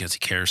thing because he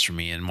cares for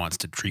me and wants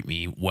to treat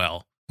me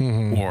well,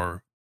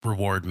 or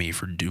reward me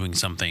for doing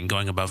something,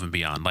 going above and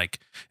beyond. Like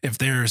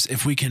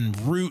if we can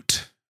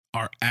root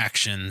our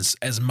actions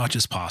as much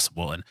as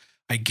possible, and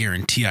I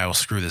guarantee I will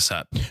screw this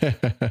up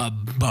a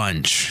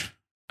bunch.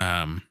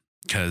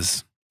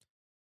 Cause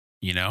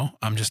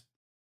I'm just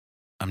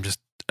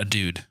a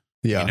dude.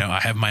 Yeah. I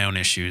have my own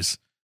issues,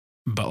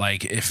 but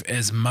like if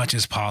as much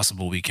as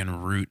possible, we can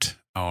root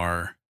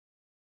our,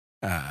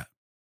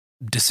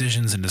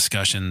 decisions and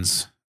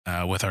discussions,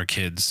 with our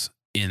kids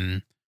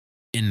in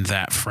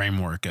that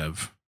framework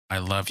of, I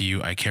love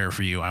you, I care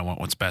for you, I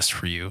want what's best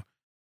for you,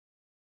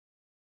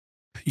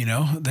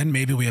 then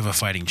maybe we have a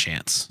fighting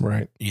chance.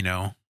 Right.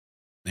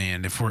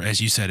 And if we're,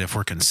 as you said, if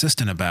we're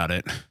consistent about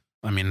it,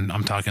 I mean,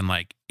 I'm talking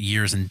like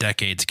years and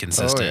decades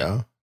consistent. Oh,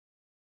 yeah.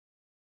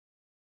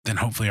 Then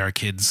hopefully our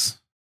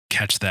kids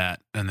catch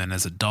that. And then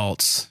as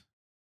adults,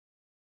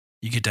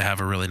 you get to have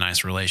a really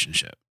nice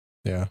relationship.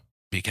 Yeah.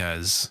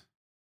 Because,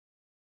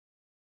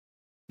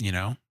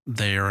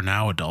 they are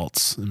now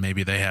adults.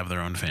 Maybe they have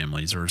their own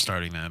families or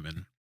starting them.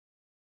 And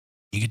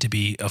you get to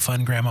be a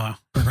fun grandma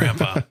or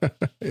grandpa.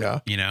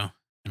 Yeah.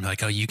 And be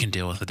like, oh, you can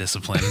deal with the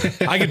discipline.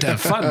 I get to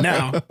have fun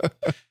now.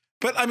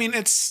 But I mean,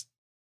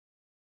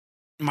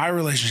 my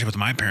relationship with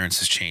my parents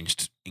has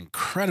changed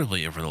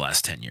incredibly over the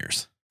last 10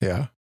 years.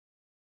 Yeah.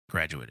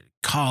 Graduated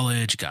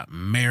college, got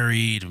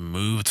married,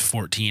 moved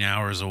 14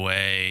 hours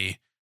away,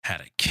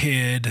 had a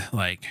kid.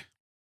 Like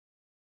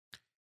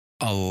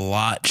a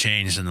lot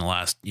changed in the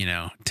last,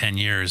 10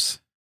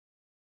 years.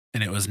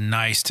 And it was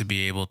nice to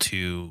be able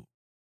to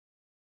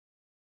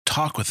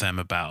talk with them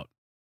about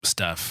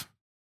stuff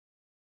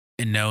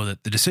and know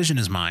that the decision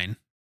is mine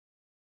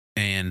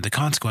and the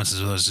consequences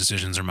of those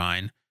decisions are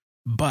mine.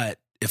 But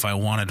if I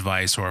want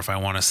advice, or if I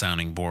want a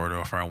sounding board,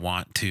 or if I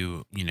want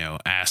to,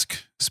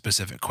 ask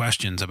specific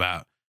questions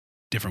about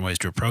different ways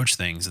to approach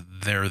things,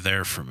 they're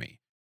there for me.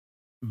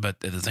 But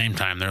at the same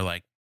time, they're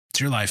like, it's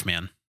your life,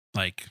 man.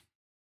 Like,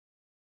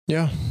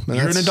 yeah,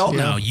 you're an adult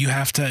now. You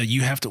have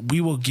to,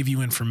 we will give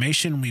you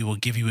information. We will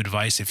give you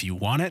advice if you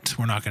want it.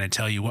 We're not going to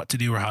tell you what to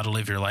do or how to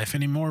live your life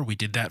anymore. We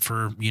did that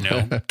for,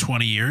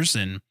 20 years,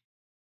 and,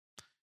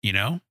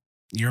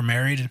 you're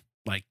married.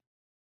 Like,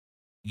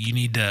 you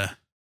need to,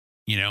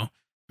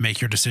 make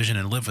your decision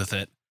and live with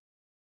it.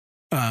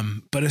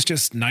 But it's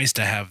just nice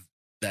to have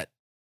that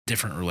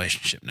different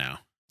relationship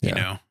now,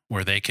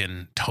 where they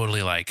can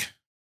totally like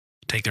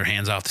take their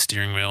hands off the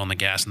steering wheel and the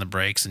gas and the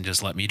brakes and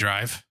just let me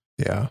drive.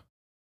 Yeah.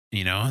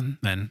 And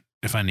then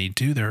if I need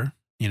to, they're,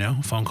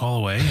 a phone call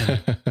away.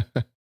 And,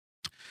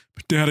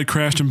 but Dad, I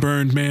crashed and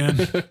burned, man.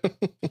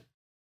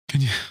 Can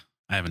you?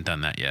 I haven't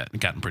done that yet. I've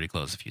gotten pretty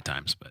close a few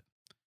times, but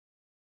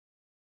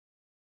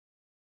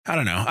I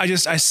don't know. I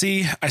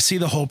see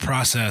the whole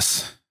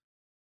process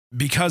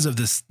because of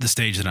the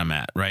stage that I'm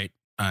at, right?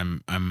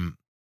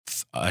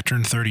 I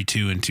turned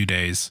 32 in 2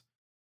 days.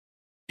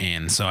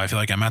 And so I feel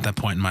like I'm at that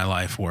point in my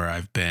life where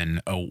I've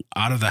been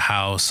out of the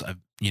house.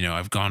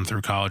 I've gone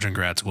through college and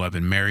grad school. I've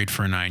been married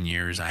for 9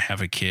 years. I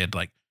have a kid.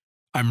 Like,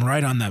 I'm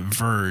right on that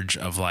verge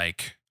of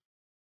like,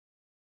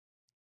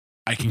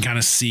 I can kind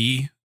of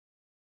see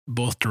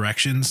both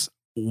directions,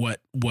 what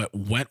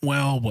went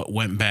well, what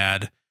went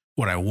bad,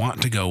 what I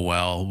want to go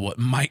well, what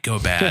might go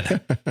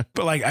bad.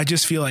 But like, I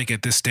just feel like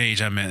at this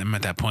stage, I'm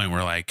at that point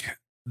where like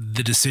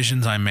the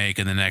decisions I make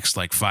in the next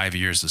like 5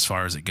 years, as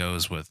far as it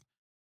goes with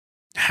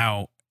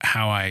how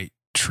I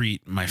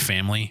treat my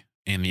family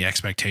and the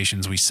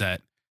expectations we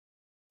set,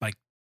 like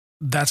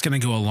that's going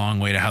to go a long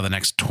way to how the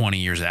next 20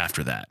 years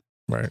after that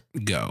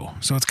go.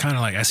 So it's kind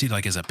of like, I see it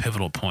like as a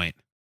pivotal point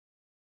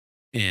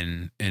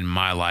in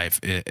my life,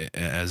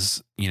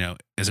 as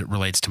it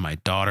relates to my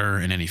daughter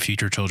and any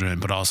future children,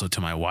 but also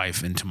to my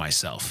wife and to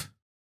myself.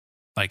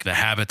 Like the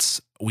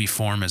habits we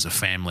form as a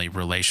family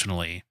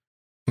relationally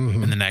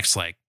in the next,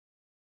 like,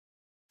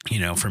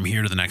 from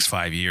here to the next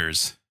 5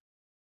 years,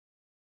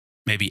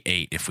 maybe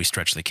 8 if we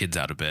stretch the kids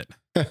out a bit.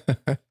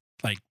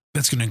 Like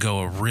that's going to go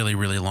a really,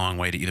 really long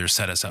way to either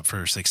set us up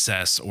for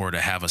success or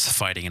to have us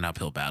fighting an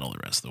uphill battle the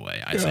rest of the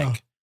way, I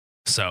think.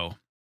 So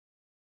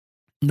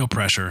no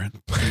pressure.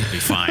 It'll be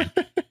fine.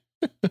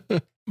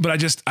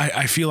 But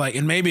I feel like,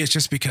 and maybe it's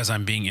just because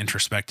I'm being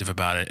introspective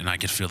about it, and I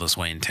could feel this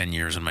way in 10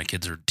 years when my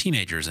kids are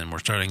teenagers and we're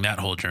starting that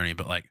whole journey.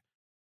 But like,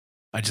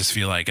 I just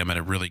feel like I'm at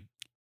a really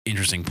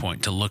interesting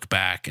point to look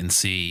back and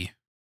see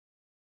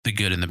the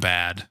good and the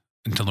bad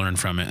and to learn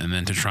from it, and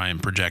then to try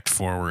and project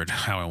forward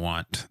how I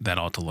want that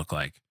all to look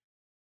like.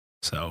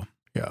 So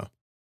yeah,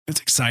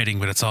 it's exciting,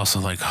 but it's also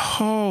like,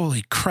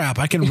 holy crap,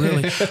 I can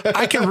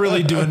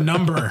really do a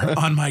number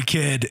on my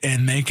kid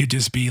and they could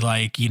just be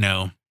like,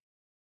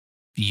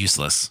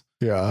 useless.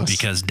 Yeah.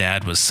 Because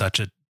Dad was such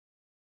a,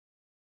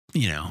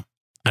 I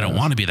don't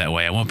want to be that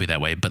way. I won't be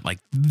that way, but like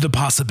the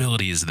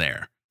possibility is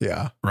there.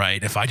 Yeah.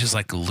 Right. If I just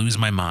like lose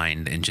my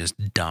mind and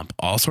just dump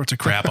all sorts of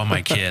crap on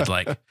my kid,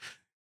 like,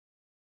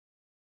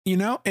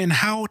 and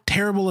how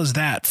terrible is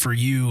that for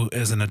you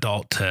as an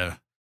adult to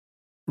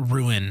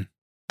ruin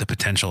the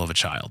potential of a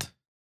child?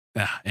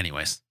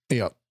 Anyways.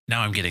 Yep.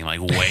 Now I'm getting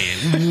like way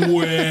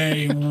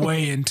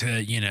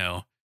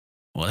into,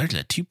 well, there's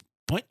a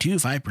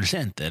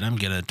 2.25% that I'm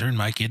going to turn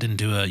my kid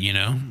into a,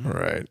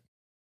 Right.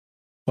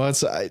 Well,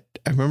 I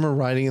remember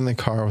riding in the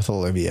car with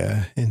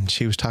Olivia, and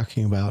she was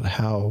talking about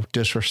how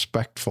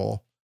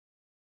disrespectful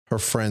her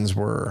friends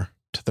were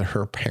to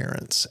her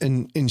parents.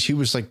 And she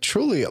was like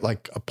truly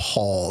like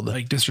appalled.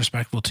 Like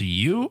disrespectful to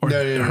you, or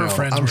no, her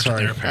friends I'm were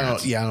sorry. to their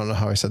parents? I don't know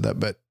how I said that,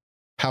 but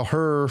how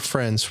her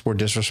friends were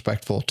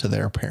disrespectful to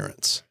their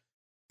parents.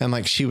 And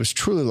like, she was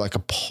truly like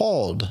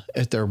appalled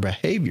at their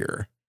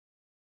behavior.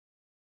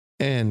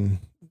 And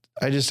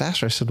I just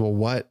asked her, I said, well,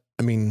 why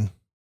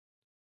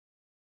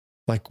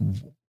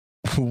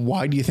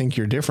do you think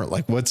you're different?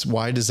 Like,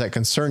 why does that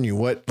concern you?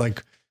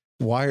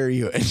 Why are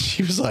you? And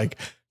she was like,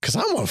 because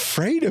I'm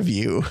afraid of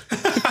you.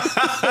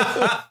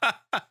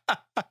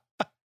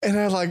 And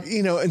I like,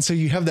 and so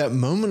you have that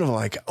moment of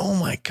like, oh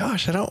my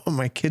gosh, I don't want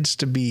my kids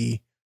to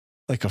be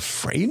like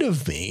afraid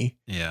of me.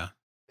 Yeah.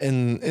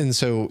 And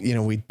so,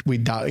 we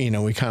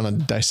kind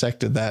of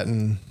dissected that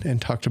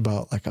and talked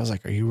about, like, I was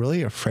like, are you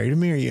really afraid of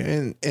me? Are you?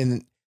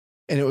 And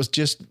it was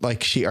just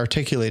like, she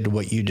articulated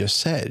what you just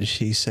said.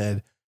 She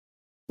said,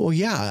 well,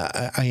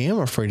 yeah, I am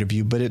afraid of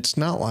you, but it's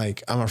not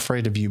like I'm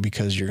afraid of you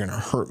because you're going to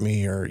hurt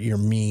me or you're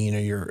mean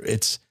or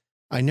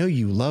I know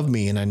you love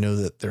me, and I know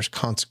that there's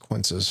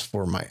consequences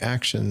for my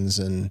actions,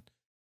 and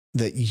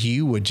that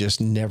you would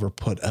just never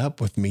put up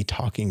with me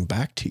talking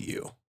back to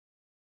you.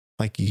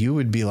 Like, you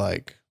would be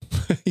like,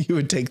 you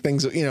would take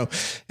things,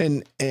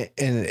 and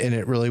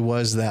it really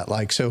was that,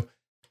 like, so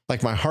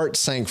like my heart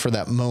sank for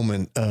that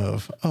moment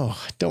of, oh,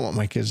 I don't want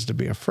my kids to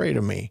be afraid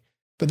of me.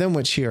 But then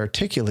what she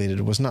articulated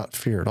was not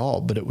fear at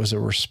all, but it was a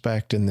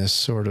respect in this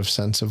sort of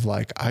sense of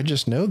like, I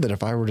just know that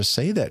if I were to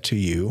say that to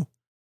you,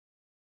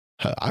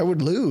 I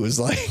would lose.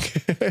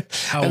 Like,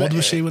 how old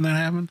was she when that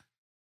happened?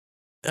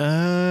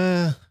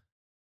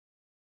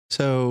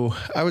 So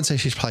I would say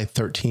she's probably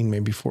 13,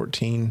 maybe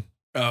 14.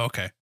 Oh,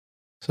 okay.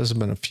 So this has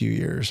been a few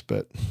years,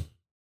 but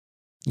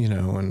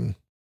and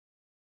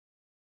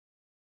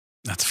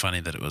that's funny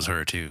that it was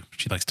her too.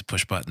 She likes to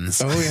push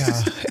buttons. Oh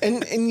yeah.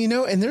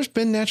 and there's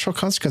been natural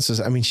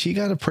consequences. I mean, she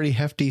got a pretty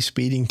hefty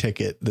speeding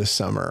ticket this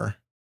summer,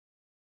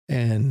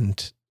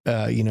 and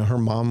her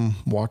mom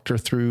walked her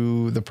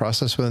through the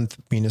process with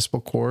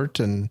municipal court.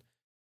 And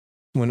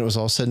when it was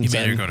all said and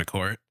done, you made her go to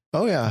court.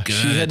 Oh yeah.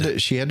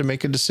 Good. She had to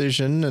make a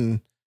decision,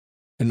 and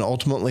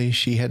ultimately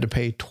she had to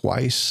pay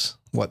twice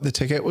what the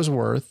ticket was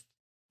worth,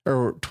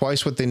 or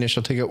twice what the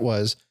initial ticket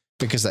was,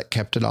 because that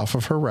kept it off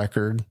of her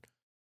record,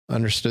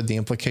 understood the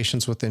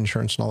implications with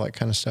insurance and all that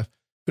kind of stuff.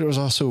 But it was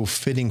also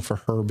fitting for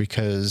her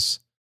because,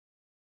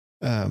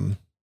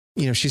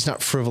 she's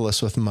not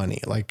frivolous with money.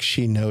 Like,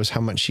 she knows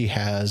how much she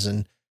has,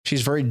 and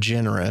she's very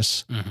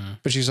generous,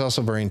 but she's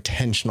also very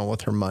intentional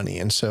with her money.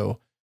 And so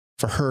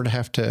for her to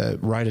have to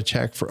write a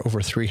check for over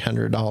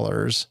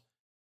 $300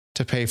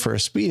 to pay for a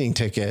speeding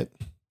ticket.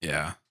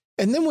 Yeah.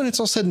 And then when it's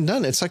all said and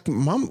done, it's like,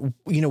 Mom,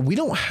 we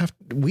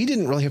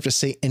didn't really have to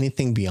say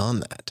anything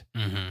beyond that.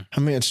 I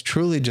mean, it's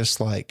truly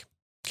just like,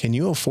 can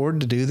you afford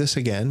to do this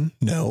again?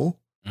 No.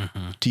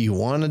 Do you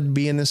want to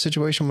be in this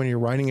situation when you're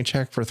writing a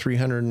check for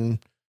 $300 and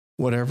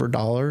whatever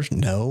dollars?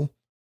 No.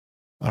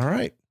 All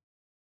right.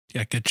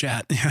 Yeah. Good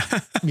chat.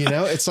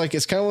 It's like,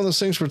 it's kind of one of those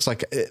things where it's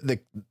like,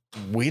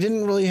 we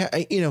didn't really have,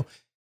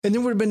 and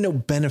there would have been no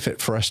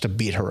benefit for us to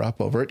beat her up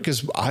over it,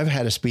 because I've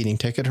had a speeding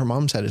ticket. Her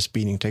mom's had a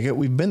speeding ticket.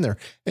 We've been there,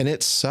 and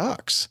it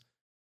sucks.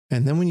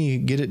 And then when you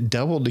get it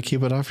doubled to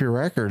keep it off your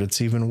record, it's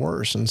even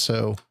worse. And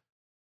so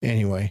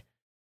anyway,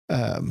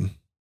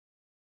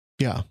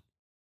 yeah.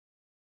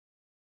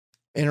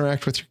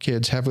 Interact with your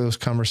kids, have those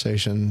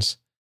conversations.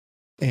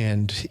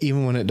 And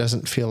even when it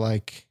doesn't feel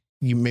like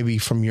you, maybe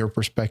from your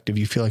perspective,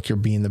 you feel like you're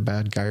being the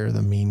bad guy or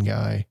the mean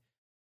guy.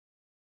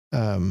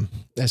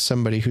 As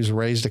somebody who's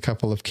raised a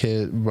couple of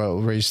kids,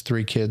 raised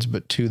 3 kids,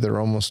 but 2,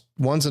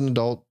 one's an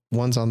adult,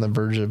 one's on the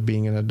verge of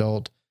being an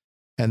adult,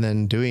 and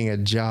then doing a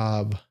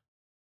job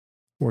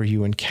where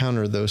you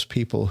encounter those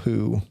people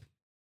who,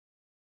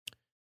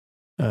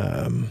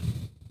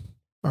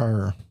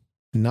 are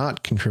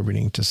not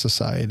contributing to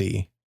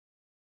society.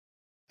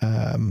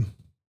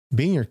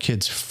 Being your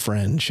kid's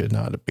friend should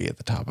not be at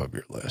the top of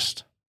your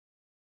list.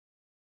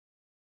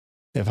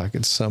 If I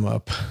could sum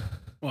up.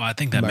 Well, I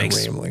think that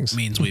means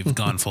we've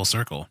gone full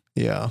circle.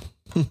 Yeah.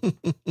 All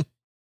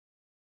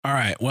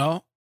right.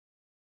 Well,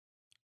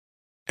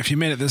 if you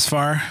made it this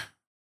far,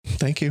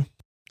 thank you.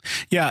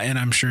 Yeah. And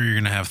I'm sure you're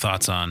going to have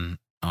thoughts on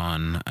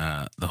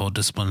the whole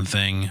discipline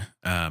thing.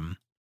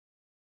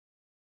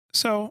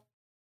 So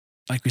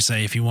like we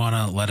say, if you want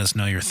to let us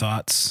know your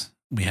thoughts,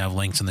 we have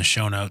links in the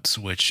show notes,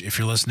 which if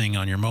you're listening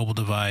on your mobile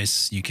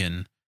device, you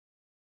can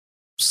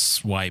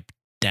swipe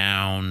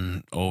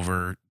down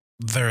over.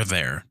 They're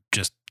there.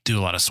 Just do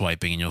a lot of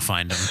swiping and you'll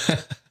find them.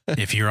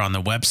 If you're on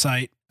the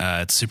website,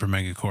 it's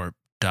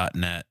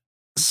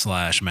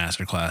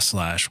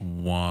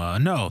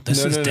supermegacorp.net/masterclass/1. No,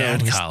 this is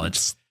Dad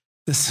College.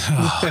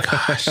 Oh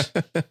gosh.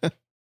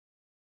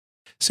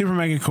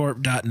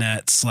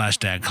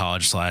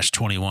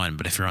 supermegacorp.net/dadcollege/21.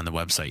 But if you're on the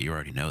website, you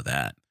already know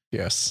that.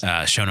 Yes.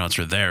 Show notes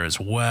are there as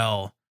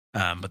well.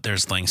 But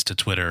there's links to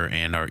Twitter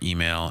and our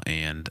email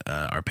and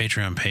our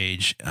Patreon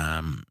page,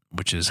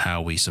 which is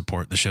how we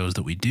support the shows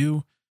that we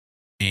do.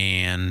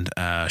 And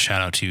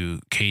shout out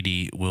to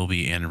Katie,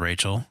 Wilby, and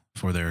Rachel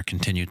for their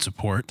continued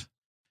support.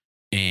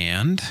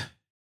 And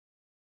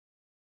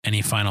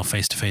any final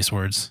face-to-face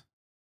words?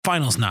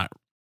 Final's not.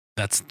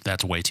 That's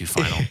way too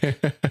final.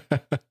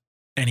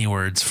 Any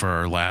words for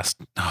our last?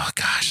 Oh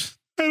gosh,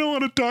 I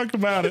don't want to talk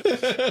about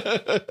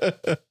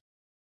it.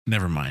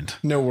 Never mind.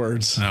 No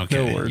words.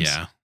 Okay. No words.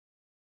 Yeah.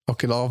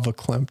 Okay, all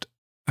verklempt.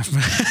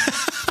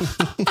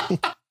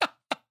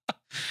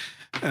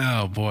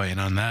 Oh boy. And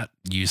on that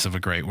use of a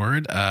great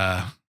word,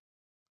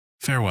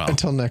 farewell.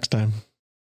 Until next time.